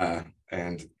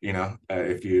 And you know,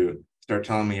 if you start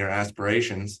telling me your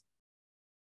aspirations,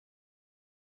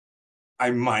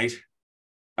 I might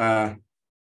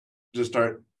just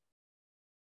start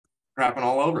crapping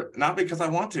all over it. Not because I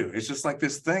want to. It's just like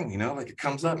this thing, you know, like it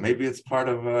comes up. Maybe it's part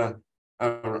of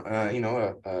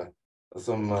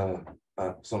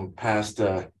some past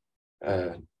trauma,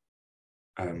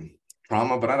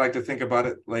 but I like to think about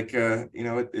it like you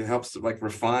know, it helps to like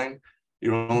refine.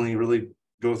 You only really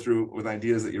go through with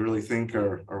ideas that you really think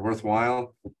are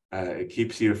worthwhile. It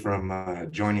keeps you from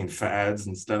joining fads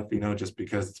and stuff, you know, just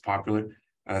because it's popular.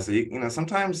 So you know,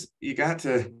 sometimes you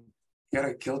gotta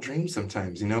kill dreams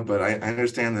sometimes, you know, but I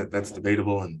understand that that's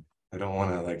debatable, and I don't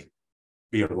want to like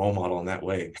be a role model in that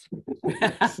way.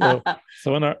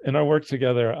 So in our work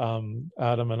together,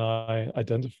 Adam and I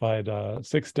identified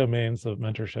 6 domains of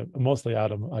mentorship. Mostly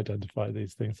Adam identified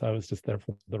these things. I was just there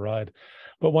for the ride.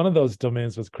 But one of those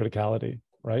domains was criticality,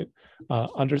 right?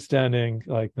 Understanding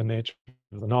like the nature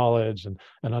of the knowledge and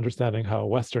understanding how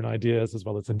Western ideas as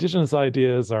well as Indigenous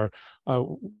ideas are,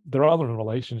 they're all in a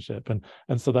relationship.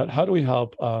 And so that how do we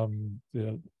help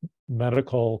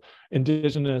medical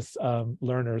Indigenous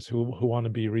learners who want to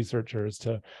be researchers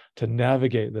to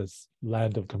navigate this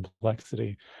land of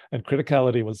complexity? And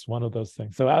criticality was one of those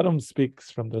things. So Adam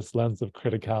speaks from this lens of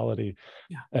criticality,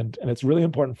 and it's really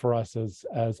important for us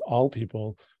as all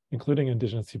people, including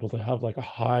Indigenous people, to have like a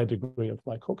high degree of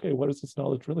like, okay, where does this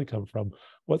knowledge really come from?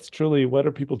 What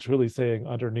are people truly saying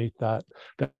underneath that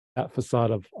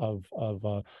facade of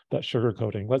that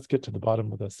sugarcoating? Let's get to the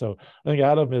bottom of this. So I think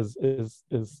Adam is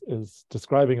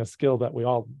describing a skill that we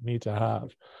all need to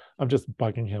have. I'm just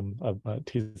bugging him,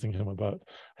 teasing him about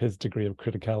his degree of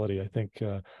criticality. I think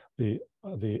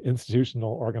the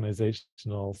institutional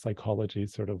organizational psychology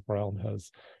sort of realm has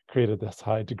created this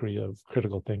high degree of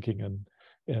critical thinking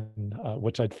and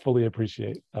which I'd fully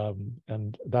appreciate.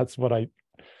 And that's what I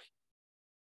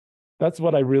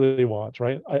really want,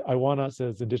 right? I want us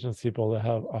as Indigenous people to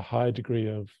have a high degree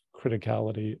of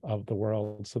criticality of the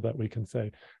world so that we can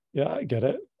say, yeah, I get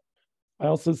it. I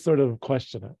also sort of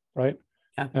question it, right?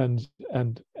 Yeah. And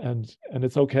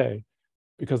it's okay,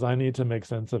 because I need to make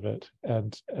sense of it.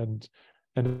 And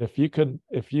if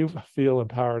you feel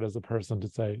empowered as a person to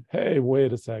say, hey,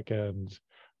 wait a second,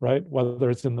 right?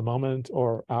 Whether it's in the moment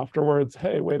or afterwards,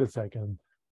 hey, wait a second,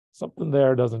 something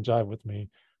there doesn't jive with me.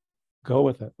 Go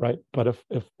with it, right? But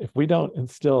if we don't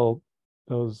instill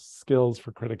those skills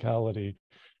for criticality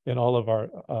in all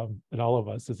of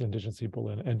us as Indigenous people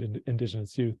and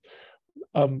Indigenous youth,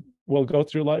 we'll go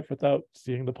through life without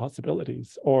seeing the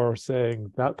possibilities, or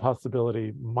saying that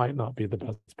possibility might not be the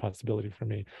best possibility for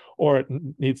me, or it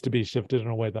needs to be shifted in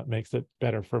a way that makes it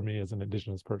better for me as an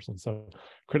Indigenous person. So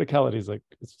criticality is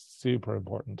super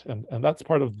important, and that's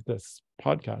part of this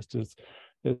podcast is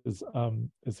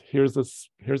here's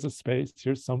a space,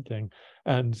 here's something,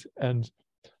 and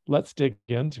let's dig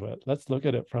into it. Let's look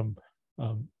at it from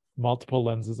multiple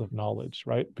lenses of knowledge,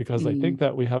 right? Because I think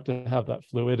that we have to have that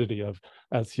fluidity of,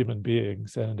 as human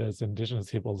beings and as Indigenous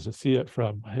people, to see it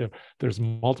from here. There's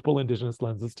multiple Indigenous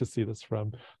lenses to see this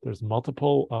from. There's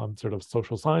multiple sort of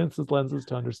social sciences lenses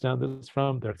to understand this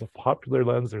from. There's a popular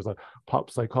lens. There's a pop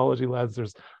psychology lens.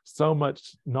 There's so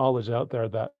much knowledge out there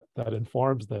that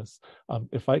informs this.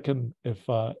 If we can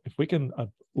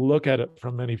look at it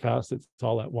from many facets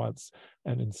all at once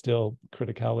and instill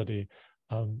criticality,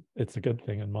 it's a good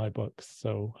thing in my books.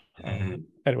 So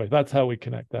anyway, that's how we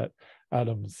connect that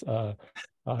Adam's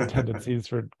tendencies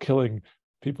for killing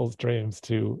people's dreams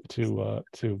to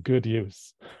good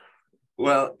use.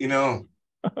 Well,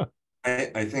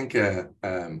 I think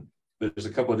there's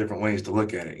a couple of different ways to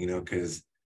look at it, because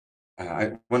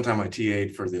one time I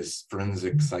TA'd for this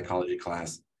forensic psychology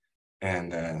class,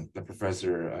 and the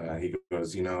professor, he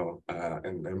goes, in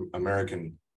the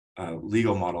American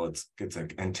legal model, it's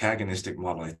an antagonistic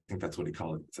model. I think that's what he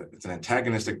called it. It's an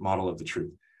antagonistic model of the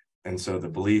truth. And so the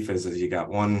belief is you got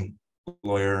one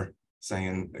lawyer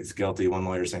saying it's guilty, one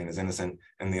lawyer saying it's innocent,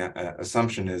 and the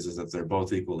assumption is that they're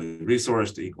both equally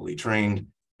resourced, equally trained,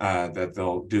 that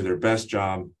they'll do their best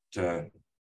job to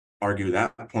argue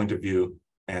that point of view,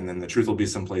 and then the truth will be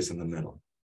someplace in the middle,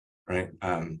 right?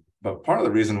 But part of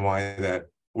the reason why that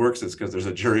works is because there's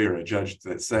a jury or a judge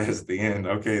that says at the end,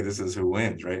 okay, this is who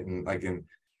wins, right? And like in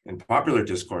popular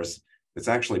discourse, it's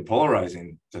actually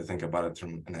polarizing to think about it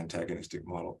from an antagonistic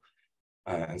model.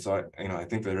 And so I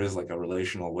think there is like a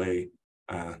relational way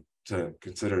to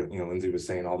consider, Lindsay was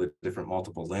saying all the different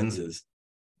multiple lenses,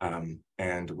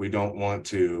 and we don't want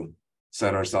to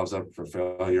set ourselves up for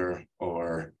failure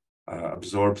or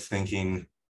absorb thinking,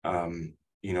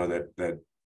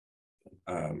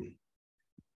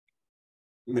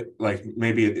 like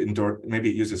maybe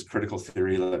it uses critical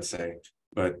theory, let's say,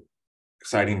 but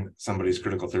citing somebody's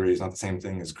critical theory is not the same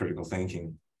thing as critical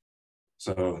thinking.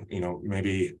 So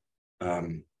maybe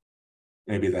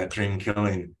that dream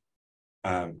killing,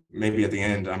 maybe at the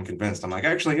end I'm convinced, I'm like,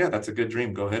 actually, yeah, that's a good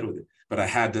dream, go ahead with it, but I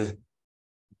had to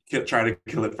try to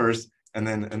kill it first. And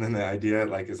then the idea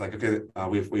is okay,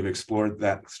 we've explored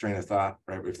that strain of thought,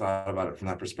 right? We've thought about it from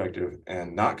that perspective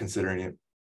and not considering it.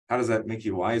 How does that make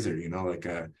you wiser?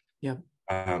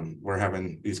 We're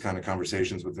having these kind of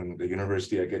conversations within the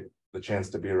university. I get the chance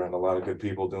to be around a lot of good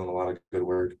people doing a lot of good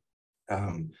work.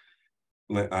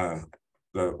 The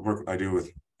work I do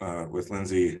with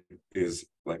Lindsay is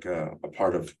like a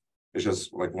part of it's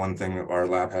just like one thing. Our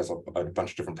lab has a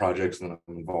bunch of different projects, and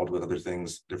I'm involved with other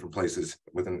things, different places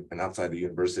within and outside the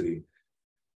university.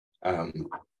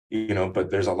 You know, but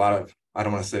there's a lot of, I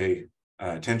don't want to say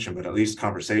tension, but at least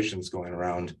conversations going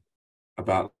around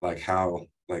about like how,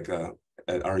 like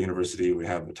at our university, we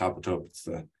have a Tapatalp, it's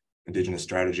the Indigenous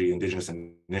Strategy, Indigenous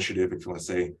Initiative, if you want to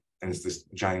say, and it's this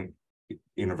giant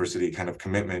university kind of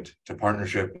commitment to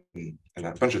partnership and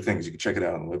a bunch of things. You can check it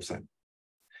out on the website.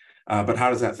 But how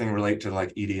does that thing relate to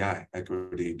like EDI,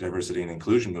 equity, diversity, and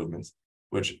inclusion movements,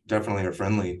 which definitely are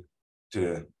friendly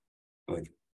to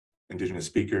like Indigenous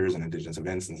speakers and Indigenous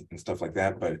events and stuff like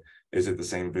that, but is it the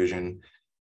same vision?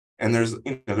 And there's,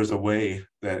 you know, there's a way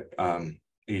that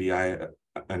EDI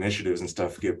initiatives and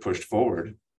stuff get pushed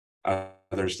forward.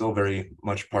 They're still very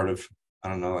much part of, I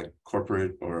don't know, like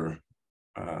corporate or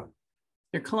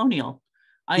they're colonial.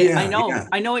 I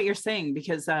know what you're saying,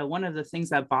 because one of the things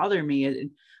that bother me,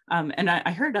 and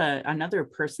I heard another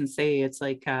person say, it's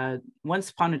like once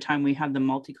upon a time we had the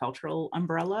multicultural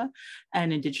umbrella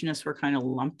and Indigenous were kind of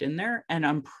lumped in there.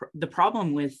 And the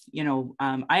problem with, you know,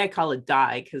 I call it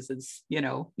DIE because it's, you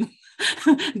know,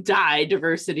 DIE,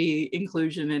 diversity,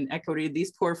 inclusion, and equity.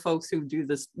 These poor folks who do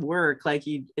this work, like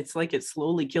it's like it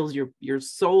slowly kills your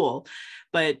soul.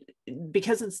 But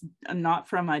because it's not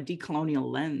from a decolonial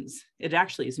lens, it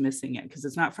actually is missing it, because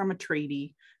it's not from a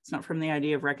treaty. It's not from the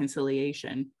idea of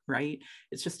reconciliation, right?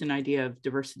 It's just an idea of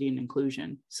diversity and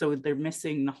inclusion. So they're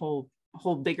missing the whole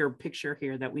bigger picture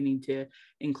here that we need to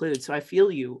include. So I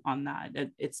feel you on that.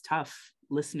 It's tough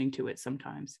listening to it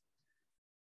sometimes.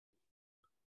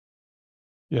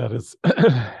 Yeah, it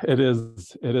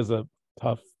is. It is a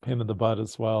tough pain in the butt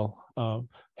as well.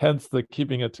 Hence the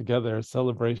keeping it together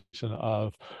celebration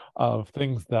of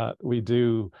things that we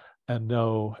do and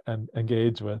know and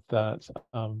engage with that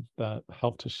that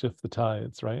help to shift the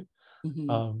tides, right?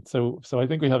 Mm-hmm. So I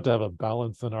think we have to have a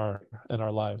balance in our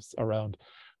lives around.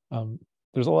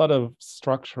 There's a lot of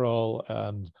structural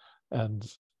and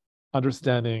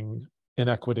understanding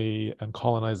inequity and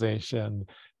colonization,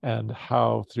 and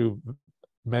how through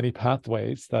many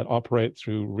pathways that operate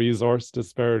through resource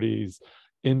disparities,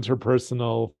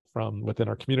 interpersonal from within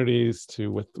our communities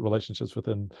to with relationships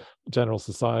within general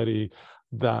society,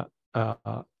 that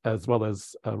as well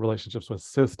as relationships with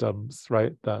systems,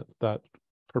 right, that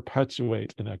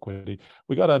perpetuate inequity.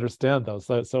 We got to understand those.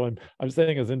 So I'm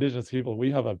saying, as Indigenous people,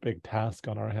 we have a big task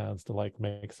on our hands to like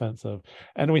make sense of,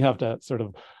 and we have to sort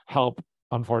of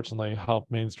unfortunately help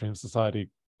mainstream society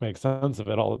make sense of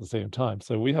it all at the same time.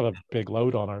 So we have a big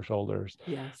load on our shoulders.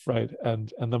 Yes. Right.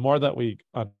 And the more that we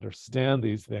understand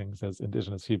these things as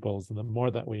Indigenous peoples, and the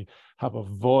more that we have a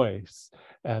voice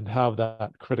and have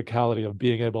that criticality of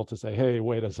being able to say, hey,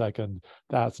 wait a second,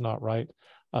 that's not right,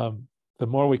 the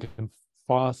more we can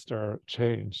foster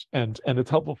change. And it's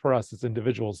helpful for us as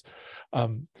individuals.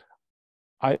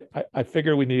 I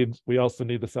figure we also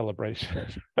need the celebration.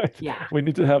 Right? Yeah. We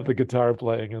need to have the guitar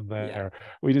playing in there. Yeah.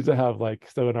 We need to have, like,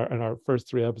 so in our first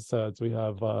 3 episodes, we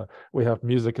have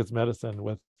Music as Medicine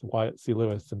with Wyatt C.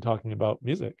 Lewis and talking about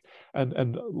music. And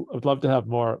I'd love to have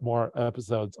more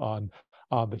episodes on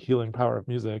the healing power of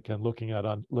music and looking at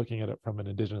it from an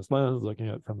Indigenous lens, looking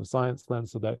at it from the science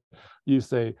lens, so that you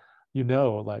say, you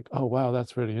know, like, oh wow,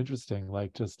 that's really interesting.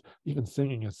 Like, just even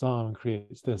singing a song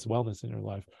creates this wellness in your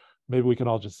life. Maybe we can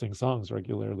all just sing songs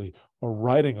regularly, or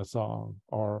writing a song,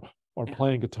 or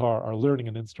playing guitar, or learning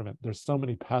an instrument. There's so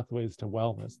many pathways to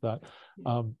wellness that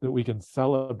that we can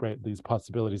celebrate these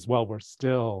possibilities while we're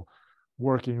still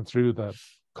working through the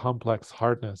complex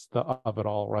hardness of it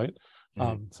all, right?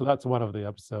 Mm-hmm. So that's one of the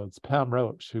episodes. Pam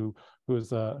Roach, who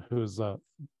is a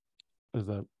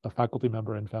faculty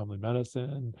member in family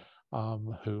medicine,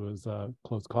 who is a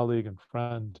close colleague and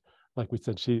friend. Like we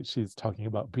said, she's talking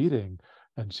about beading.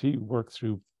 And she worked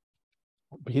through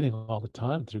beading all the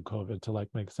time through COVID to like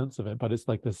make sense of it. But it's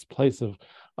like this place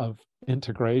of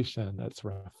integration, it's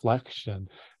reflection.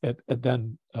 It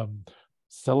then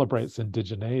celebrates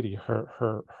indigeneity,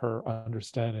 her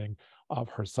understanding of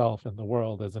herself and the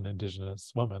world as an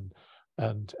Indigenous woman,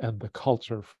 and the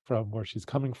culture from where she's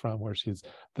coming from, where she's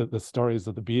the stories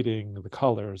of the beading, the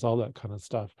colors, all that kind of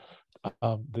stuff.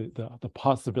 The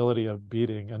possibility of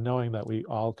beading, and knowing that we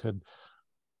all could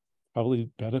probably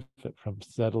benefit from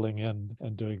settling in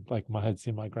and doing, like, I had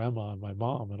seen my grandma and my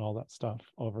mom and all that stuff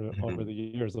over the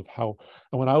years of how,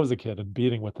 and when I was a kid and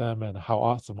beading with them and how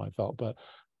awesome I felt. But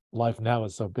life now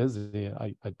is so busy,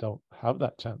 I don't have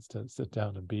that chance to sit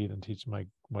down and bead and teach my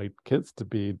kids to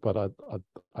bead, but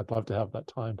I'd love to have that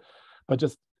time. But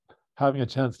just having a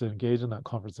chance to engage in that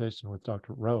conversation with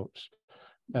Dr. Roach,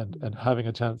 and having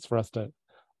a chance for us to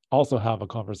also have a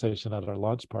conversation at our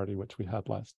launch party, which we had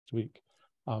last week.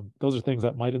 Those are things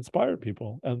that might inspire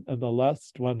people. And the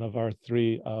last one of our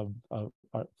three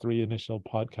initial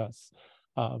podcasts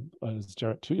was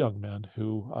Jarrett Two Young Man,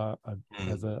 who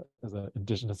as a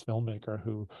Indigenous filmmaker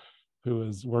who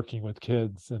is working with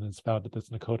kids and has founded this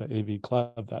Nakota AV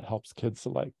club that helps kids to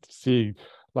like see,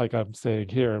 like I'm saying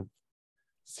here,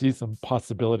 see some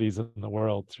possibilities in the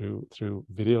world through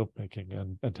video making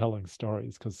and telling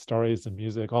stories, because stories and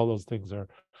music, all those things are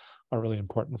really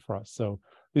important for us. So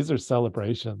these are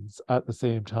celebrations at the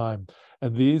same time,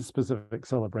 and these specific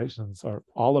celebrations are,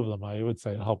 all of them, I would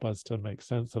say, help us to make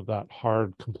sense of that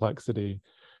hard complexity.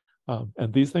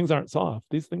 And these things aren't soft.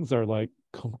 These things are like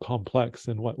complex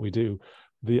in what we do.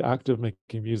 The act of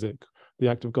making music, the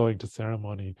act of going to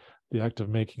ceremony, the act of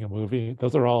making a movie,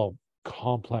 those are all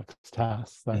complex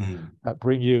tasks that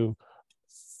bring you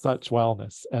such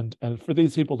wellness. And for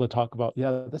these people to talk about,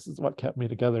 yeah, this is what kept me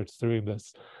together during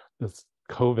this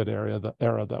COVID era, the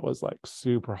era that was like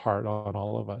super hard on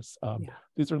all of us.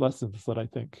 These are lessons that I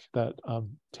think that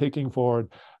taking forward,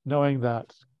 knowing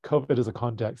that COVID is a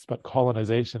context, but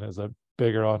colonization is a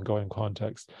bigger ongoing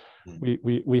context.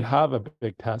 We have a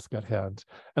big task at hand.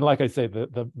 And like I say,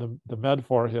 the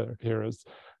metaphor here is,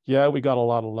 yeah, we got a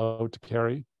lot of load to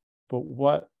carry, but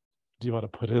what do you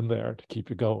want to put in there to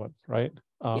keep you going, right?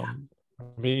 For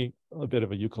me, a bit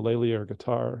of a ukulele or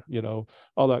guitar,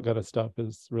 all that kind of stuff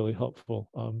is really helpful.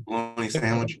 Bologna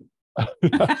sandwich.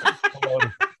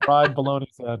 Fried bologna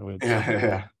sandwich.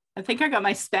 Yeah. I think I got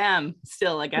my Spam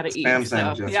still. I gotta eat. Spam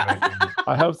sandwich. Yeah. Right.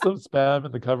 I have some Spam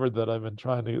in the cupboard that I've been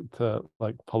trying to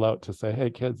like pull out to say, hey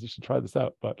kids, you should try this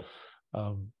out. But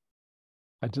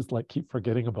I just like keep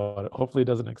forgetting about it. Hopefully it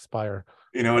doesn't expire.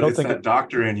 It's that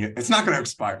doctor in you. It's not going to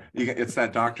expire. It's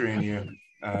that doctor in you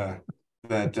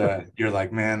that you're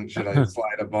like, man, should I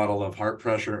slide a bottle of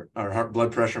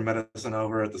blood pressure medicine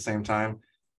over at the same time?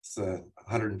 It's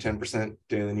 110%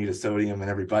 daily need of sodium in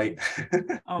every bite.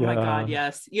 Oh my God,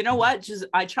 yes. You know what? Just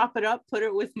I chop it up, put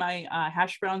it with my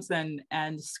hash browns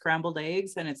and scrambled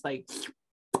eggs, and it's like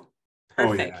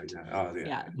perfect.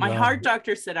 Yeah. My heart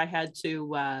doctor said I had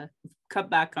to cut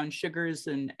back on sugars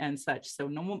and such. So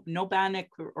no bannock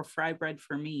or fry bread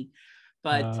for me.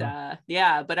 But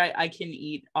but I can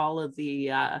eat all of the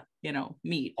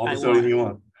meat. All the sodium you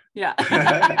want. Yeah.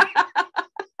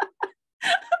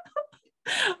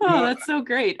 Oh, that's so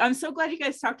great. I'm so glad you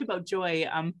guys talked about joy.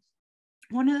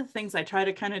 One of the things I try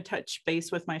to kind of touch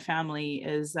base with my family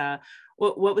is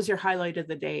what was your highlight of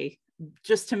the day,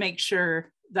 just to make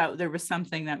sure that there was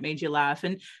something that made you laugh.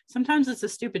 And sometimes it's a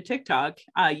stupid TikTok,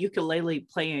 ukulele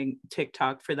playing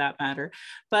TikTok for that matter,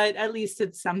 but at least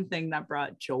it's something that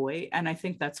brought joy. And I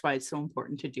think that's why it's so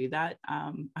important to do that.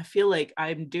 I feel like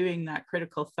I'm doing that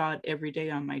critical thought every day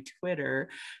on my Twitter.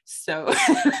 So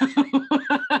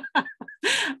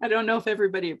I don't know if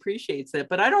everybody appreciates it,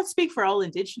 but I don't speak for all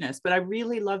Indigenous, but I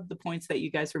really love the points that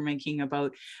you guys were making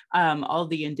about all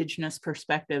the Indigenous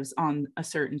perspectives on a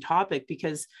certain topic,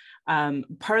 because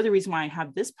part of the reason why I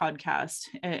have this podcast,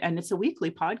 and it's a weekly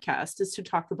podcast, is to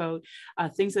talk about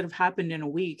things that have happened in a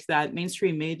week that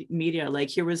mainstream media, like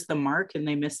here was the mark and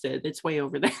they missed it. It's way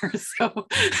over there. So,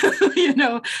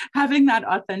 having that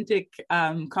authentic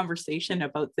conversation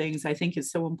about things, I think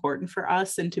is so important for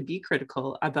us, and to be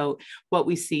critical about what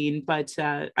we've seen. But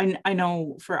I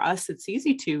know for us, it's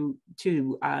easy to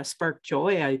spark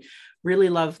joy. I really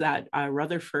love that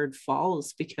Rutherford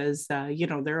Falls, because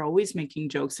they're always making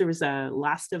jokes. There was a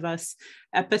Last of Us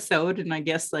episode, and I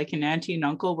guess like an auntie and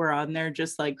uncle were on there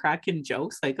just like cracking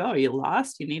jokes like, oh, you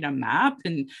lost, you need a map,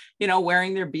 and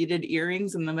wearing their beaded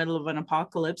earrings in the middle of an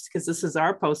apocalypse, because this is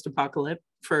our post-apocalypse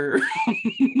for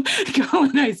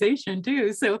colonization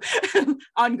too. So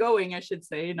ongoing, I should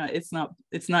say. It's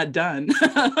not done.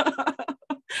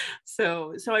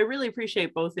 So I really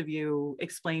appreciate both of you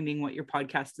explaining what your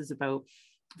podcast is about,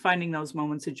 finding those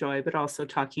moments of joy, but also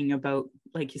talking about,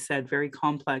 like you said, very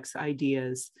complex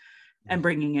ideas and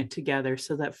bringing it together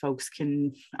so that folks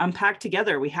can unpack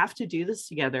together. We have to do this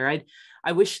together.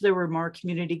 I wish there were more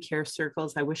community care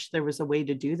circles. I wish there was a way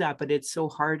to do that, but it's so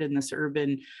hard in this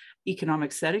urban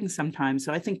economic setting sometimes.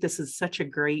 So I think this is such a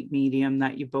great medium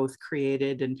that you both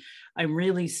created. And I'm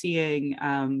really seeing,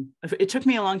 it took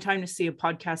me a long time to see a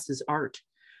podcast as art,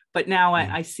 but now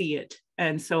I see it.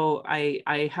 And so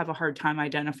I have a hard time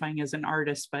identifying as an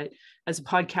artist, but as a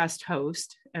podcast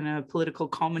host and a political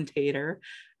commentator,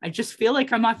 I just feel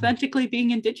like I'm authentically being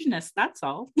Indigenous. That's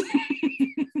all.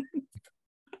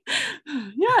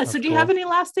 Yeah. So do you have any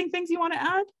lasting things you want to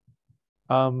add?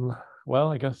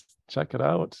 Well, I guess check it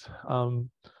out.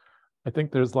 I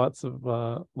think there's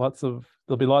there'll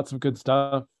be lots of good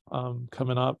stuff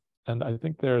coming up, and I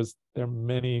think there are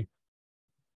many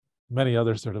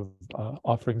other sort of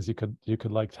offerings you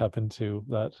could like tap into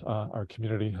that our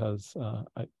community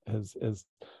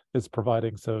is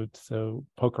providing. So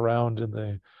poke around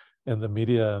in the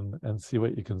media and see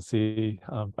what you can see.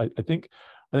 I think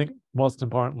most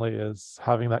importantly is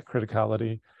having that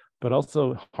criticality, but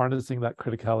also harnessing that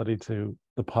criticality to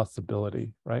the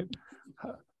possibility, right?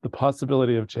 The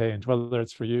possibility of change, whether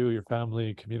it's for you, your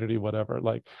family, community, whatever.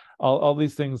 Like all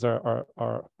these things are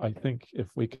I think if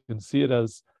we can see it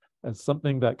as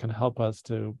something that can help us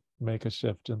to make a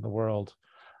shift in the world,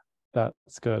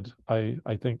 that's good. I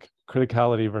think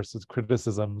criticality versus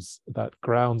criticisms that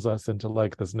grounds us into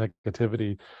like this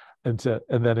negativity and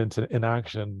then into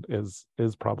inaction is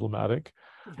problematic.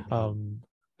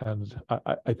 And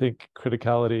I think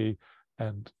criticality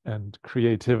and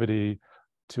creativity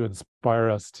to inspire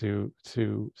us to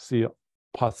see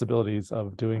possibilities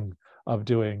of doing,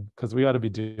 because we ought to be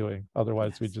doing,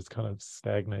 otherwise we just kind of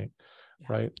stagnate.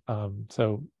 Right.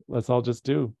 So let's all just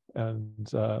do and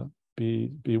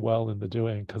be well in the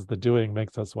doing, because the doing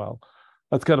makes us well.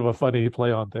 That's kind of a funny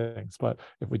play on things, but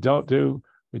if we don't do,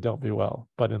 we don't be well.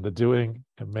 But in the doing,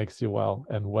 it makes you well.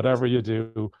 And whatever you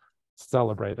do,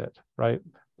 celebrate it. Right.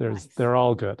 They're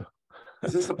all good.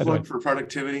 Is this a plug for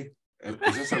productivity?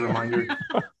 Is this a reminder?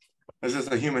 Is this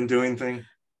a human doing thing?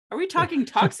 Are we talking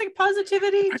toxic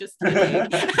positivity? Just kidding.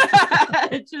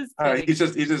 Just kidding. He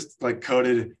just like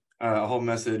coded a whole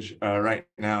message right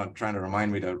now trying to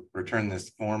remind me to return this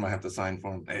form. I have to sign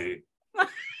form A.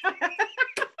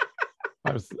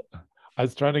 I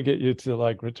was trying to get you to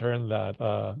like return that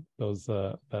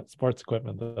that sports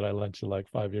equipment that I lent you like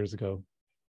 5 years ago.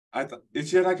 I thought it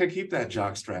said I could keep that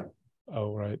jock strap.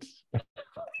 Oh, right.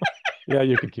 Yeah,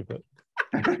 you could keep it.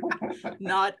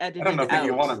 Not edited. I don't know if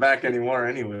you want it back anymore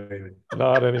anyway.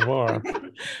 Not anymore.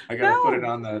 I gotta put it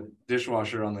on the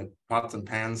dishwasher on the pots and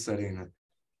pans setting.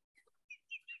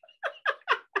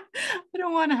 I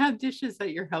don't want to have dishes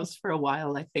at your house for a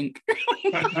while, I think.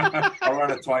 I'll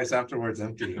run it twice afterwards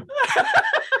empty.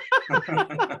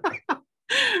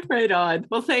 Right on.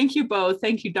 Well, thank you both.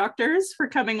 Thank you, doctors, for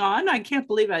coming on. I can't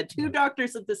believe I had 2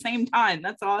 doctors at the same time.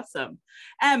 That's awesome.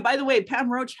 And by the way,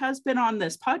 Pam Roach has been on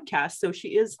this podcast, so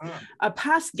she is a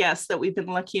past guest that we've been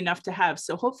lucky enough to have.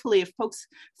 So hopefully if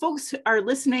folks are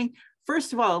listening,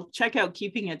 first of all, check out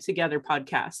Keeping It Together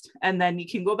podcast. And then you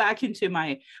can go back into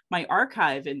my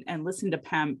archive and listen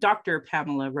to Dr.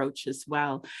 Pamela Roach as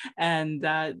well. And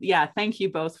yeah, thank you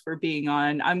both for being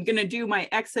on. I'm going to do my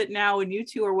exit now, and you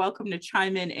two are welcome to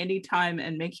chime in anytime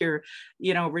and make your,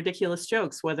 ridiculous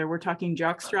jokes, whether we're talking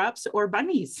jock straps or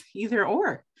bunnies, either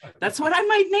or. That's what I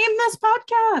might name this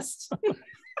podcast.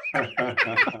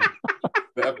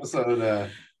 The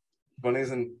episode,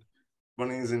 bunnies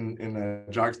in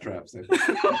jock straps.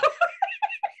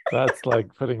 That's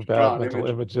like putting bad mental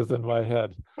images in my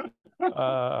head.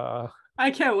 I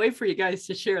can't wait for you guys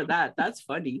to share that. That's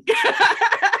funny.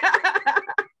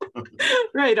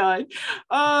 Right on.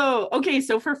 Oh, okay.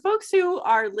 So for folks who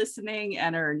are listening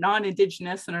and are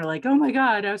non-Indigenous and are like, oh my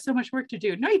God, I have so much work to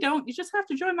do. No, you don't. You just have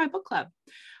to join my book club.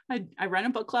 I run a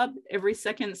book club every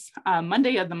second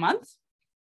Monday of the month.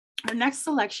 Our next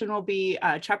selection will be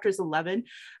chapters 11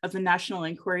 of the National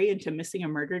Inquiry into Missing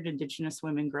and Murdered Indigenous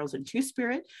Women, Girls, and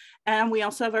Two-Spirit. And we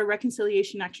also have our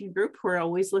Reconciliation Action Group. We're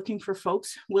always looking for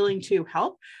folks willing to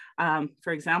help.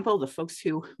 For example, the folks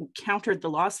who countered the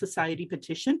Law Society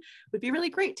petition would be really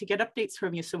great to get updates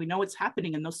from you so we know what's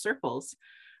happening in those circles.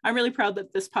 I'm really proud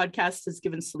that this podcast has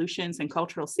given solutions and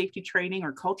cultural safety training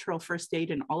or cultural first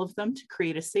aid in all of them to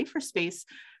create a safer space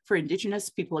for Indigenous,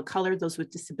 people of color, those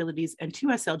with disabilities, and to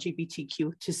us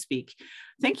LGBTQ to speak.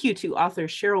 Thank you to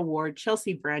authors Cheryl Ward,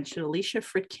 Chelsea Branch, and Alicia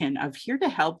Fritkin of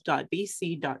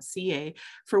heretohelp.bc.ca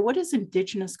for what is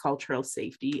Indigenous cultural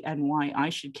safety and why I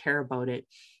should care about it.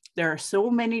 There are so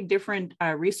many different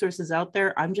resources out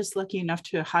there. I'm just lucky enough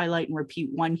to highlight and repeat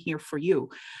one here for you.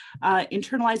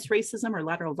 Internalized racism or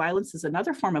lateral violence is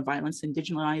another form of violence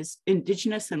Indigenous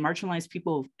and marginalized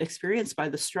people experience by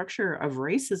the structure of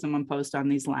racism imposed on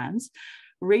these lands.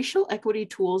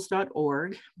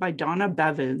 RacialEquityTools.org by Donna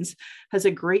Bevins has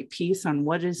a great piece on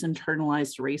what is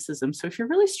internalized racism. So if you're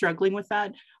really struggling with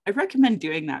that, I recommend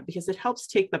doing that because it helps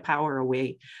take the power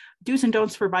away. Do's and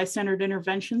Don'ts for Bystander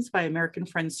Interventions by American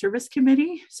Friends Service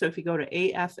Committee. So if you go to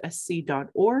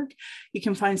afsc.org, you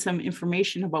can find some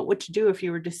information about what to do if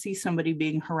you were to see somebody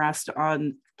being harassed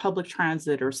on public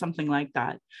transit or something like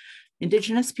that.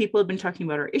 Indigenous people have been talking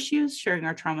about our issues, sharing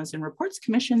our traumas in reports,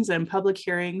 commissions, and public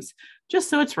hearings, just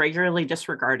so it's regularly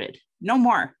disregarded. No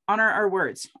more. Honor our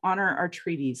words, honor our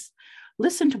treaties.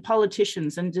 Listen to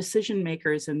politicians and decision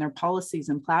makers and their policies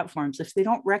and platforms. If they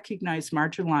don't recognize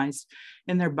marginalized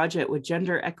in their budget with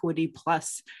Gender Equity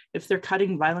Plus, if they're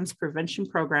cutting violence prevention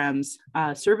programs,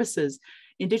 services,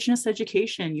 Indigenous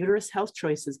education, uterus health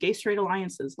choices, gay-straight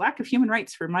alliances, lack of human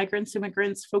rights for migrants,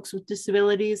 immigrants, folks with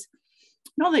disabilities,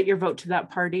 know that your vote to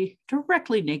that party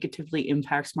directly negatively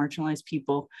impacts marginalized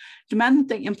people. Demand that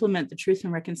they implement the Truth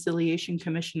and Reconciliation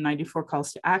Commission 94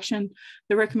 calls to action,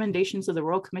 the recommendations of the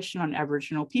Royal Commission on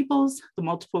Aboriginal Peoples, the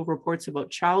multiple reports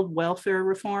about child welfare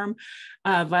reform,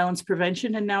 violence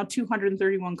prevention, and now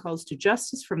 231 calls to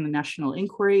justice from the National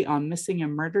Inquiry on Missing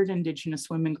and Murdered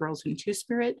Indigenous Women, Girls, and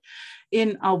Two-Spirit.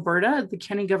 In Alberta, the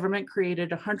Kenney government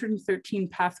created 113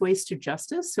 pathways to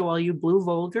justice. So all you blue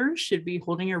voters should be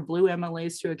holding your blue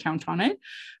MLAs to account on it.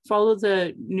 Follow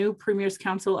the new Premier's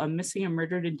Council on Missing and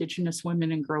Murdered Indigenous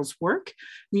Women and Girls work.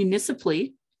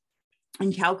 Municipally,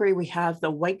 in Calgary, we have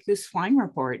the White Goose Flying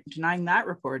Report. Denying that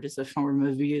report is a form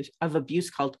of abuse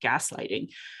called gaslighting.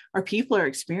 Our people are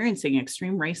experiencing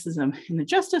extreme racism in the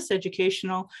justice,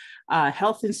 educational,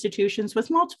 health institutions, with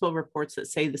multiple reports that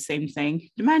say the same thing.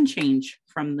 Demand change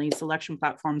from these election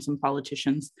platforms and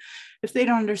politicians. If they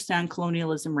don't understand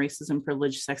colonialism, racism,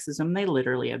 privilege, sexism, they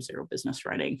literally have zero business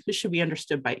running. This should be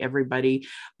understood by everybody,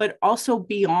 but also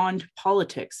beyond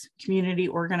politics, community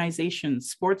organizations,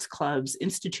 sports clubs,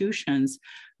 institutions.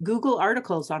 Google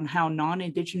articles on how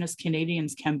non-Indigenous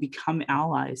Canadians can become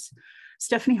allies.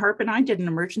 Stephanie Harp and I did an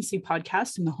emergency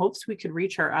podcast in the hopes we could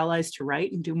reach our allies to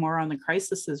write and do more on the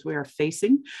crises we are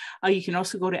facing. You can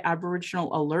also go to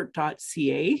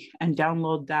aboriginalalert.ca and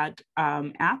download that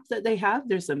app that they have.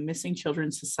 There's a Missing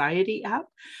Children Society app.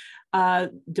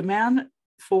 Demand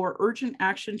for urgent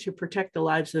action to protect the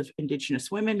lives of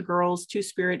Indigenous women, girls,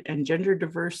 Two-Spirit, and gender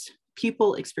diverse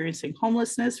people experiencing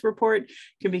homelessness report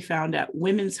can be found at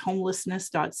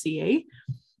womenshomelessness.ca.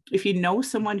 If you know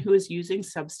someone who is using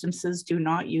substances, do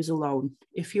not use alone.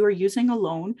 If you are using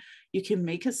alone, you can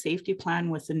make a safety plan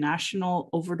with the National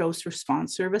Overdose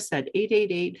Response Service at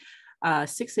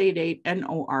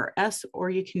 888-688-NORS, or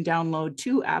you can download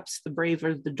two apps, the Brave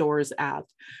or the Doors app.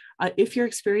 If you're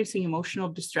experiencing emotional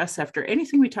distress after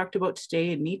anything we talked about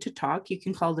today and need to talk, you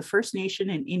can call the First Nation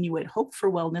and Inuit Hope for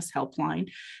Wellness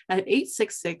helpline at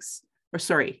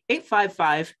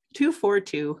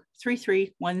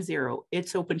 855-242-3310.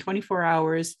 It's open 24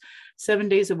 hours, 7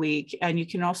 days a week. And you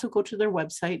can also go to their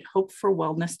website,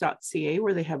 hopeforwellness.ca,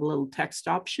 where they have a little text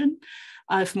option.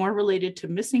 If more related to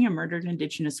missing and murdered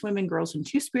Indigenous women, girls, and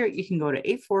Two-Spirit, you can go to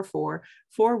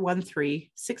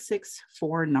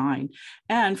 844-413-6649.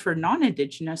 And for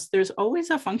non-Indigenous, there's always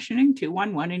a functioning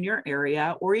 211 in your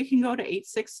area, or you can go to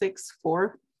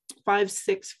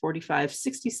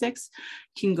 866-456-4566.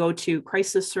 You can go to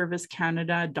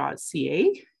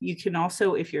crisisservicecanada.ca. You can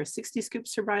also, if you're a 60 Scoop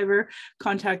survivor,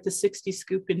 contact the 60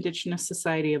 Scoop Indigenous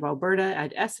Society of Alberta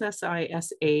at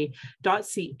ssisa.ca.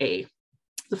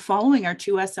 The following are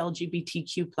two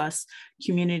LGBTQ plus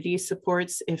community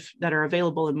supports that are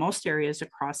available in most areas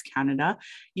across Canada.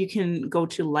 You can go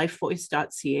to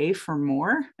lifevoice.ca for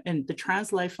more. And the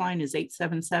Trans Lifeline is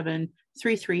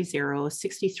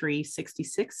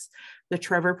 877-330-6366. The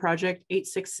Trevor Project,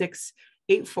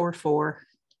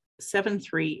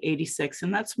 866-844-7386.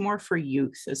 And that's more for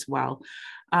youth as well.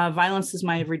 Violence is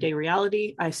my everyday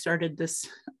reality. I started this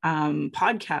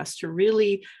podcast to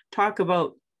really talk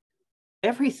about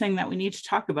everything that we need to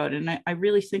talk about. And I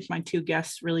really think my two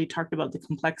guests really talked about the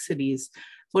complexities,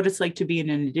 what it's like to be an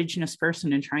Indigenous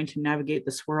person and trying to navigate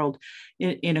this world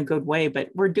in a good way, but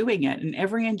we're doing it. And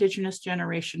every Indigenous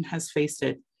generation has faced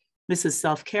it. This is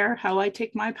self-care, how I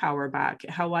take my power back,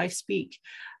 how I speak,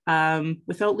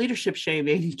 without leadership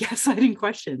shaming, gaslighting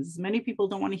questions. Many people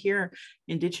don't want to hear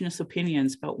Indigenous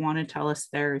opinions, but want to tell us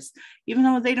theirs, even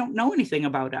though they don't know anything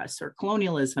about us or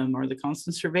colonialism or the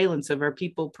constant surveillance of our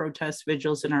people, protests,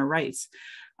 vigils, and our rights.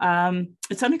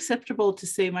 It's unacceptable to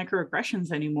say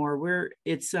microaggressions anymore.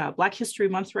 It's Black History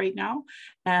Month right now.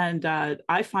 And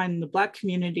I find the Black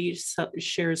community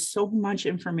shares so much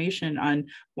information on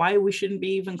why we shouldn't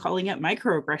be even calling it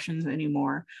microaggressions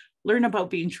anymore. Learn about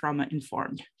being trauma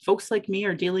informed. Folks like me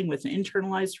are dealing with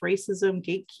internalized racism,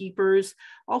 gatekeepers,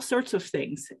 all sorts of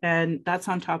things. And that's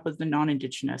on top of the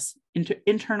non-Indigenous.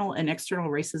 Internal and external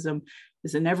racism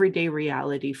is an everyday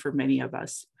reality for many of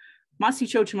us.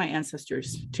 Masicho to my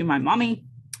ancestors, to my mommy,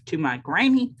 to my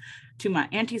granny, to my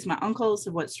aunties, my uncles,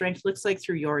 of what strength looks like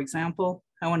through your example.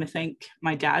 I want to thank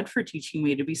my dad for teaching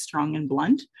me to be strong and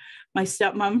blunt, my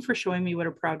stepmom for showing me what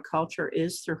a proud culture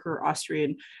is through her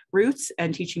Austrian roots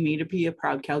and teaching me to be a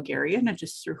proud Calgarian. And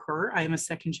just through her, I am a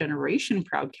second generation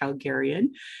proud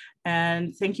Calgarian.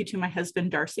 And thank you to my husband,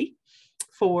 Darcy,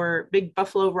 for Big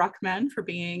Buffalo Rockman for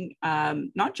being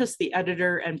not just the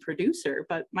editor and producer,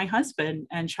 but my husband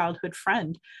and childhood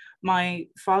friend, my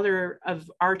father of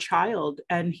our child.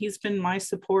 And he's been my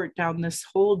support down this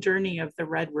whole journey of the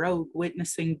Red Road,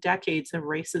 witnessing decades of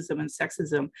racism and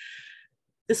sexism.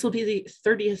 This will be the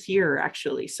 30th year,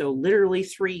 actually. So literally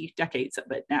 3 decades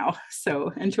of it now.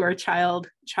 So, and to our child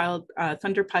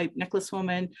Thunderpipe Necklace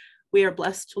Woman, we are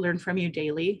blessed to learn from you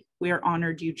daily. We are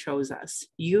honored you chose us.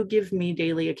 You give me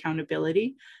daily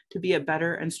accountability to be a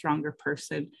better and stronger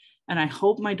person. And I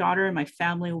hope my daughter and my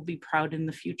family will be proud in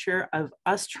the future of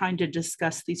us trying to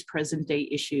discuss these present day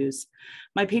issues.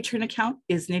 My Patreon account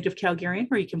is Native Calgarian,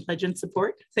 where you can pledge and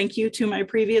support. Thank you to my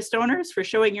previous donors for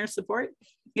showing your support.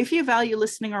 If you value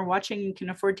listening or watching and can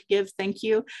afford to give, thank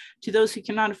you. To those who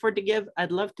cannot afford to give,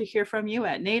 I'd love to hear from you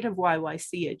at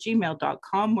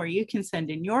nativeyyc@gmail.com, where you can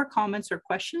send in your comments or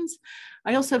questions.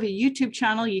 I also have a YouTube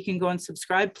channel you can go and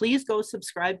subscribe. Please go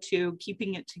subscribe to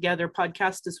Keeping It Together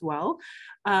podcast as well.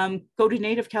 Go to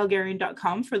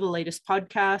nativecalgarian.com for the latest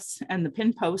podcasts and the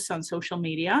pin posts on social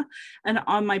media. And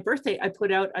on my birthday, I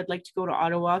put out, I'd like to go to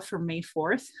Ottawa for May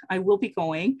 4th. I will be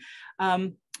going.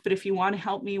 But if you want to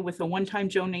help me with a one-time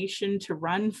donation to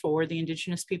run for the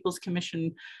Indigenous Peoples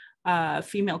Commission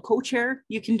female co-chair,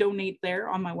 you can donate there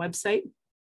on my website.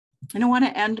 And I want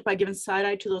to end by giving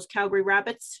side-eye to those Calgary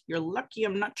rabbits. You're lucky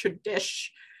I'm not your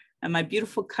dish. And my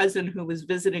beautiful cousin who was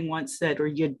visiting once said, or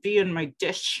you'd be in my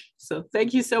dish. So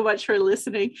thank you so much for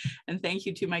listening. And thank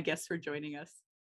you to my guests for joining us.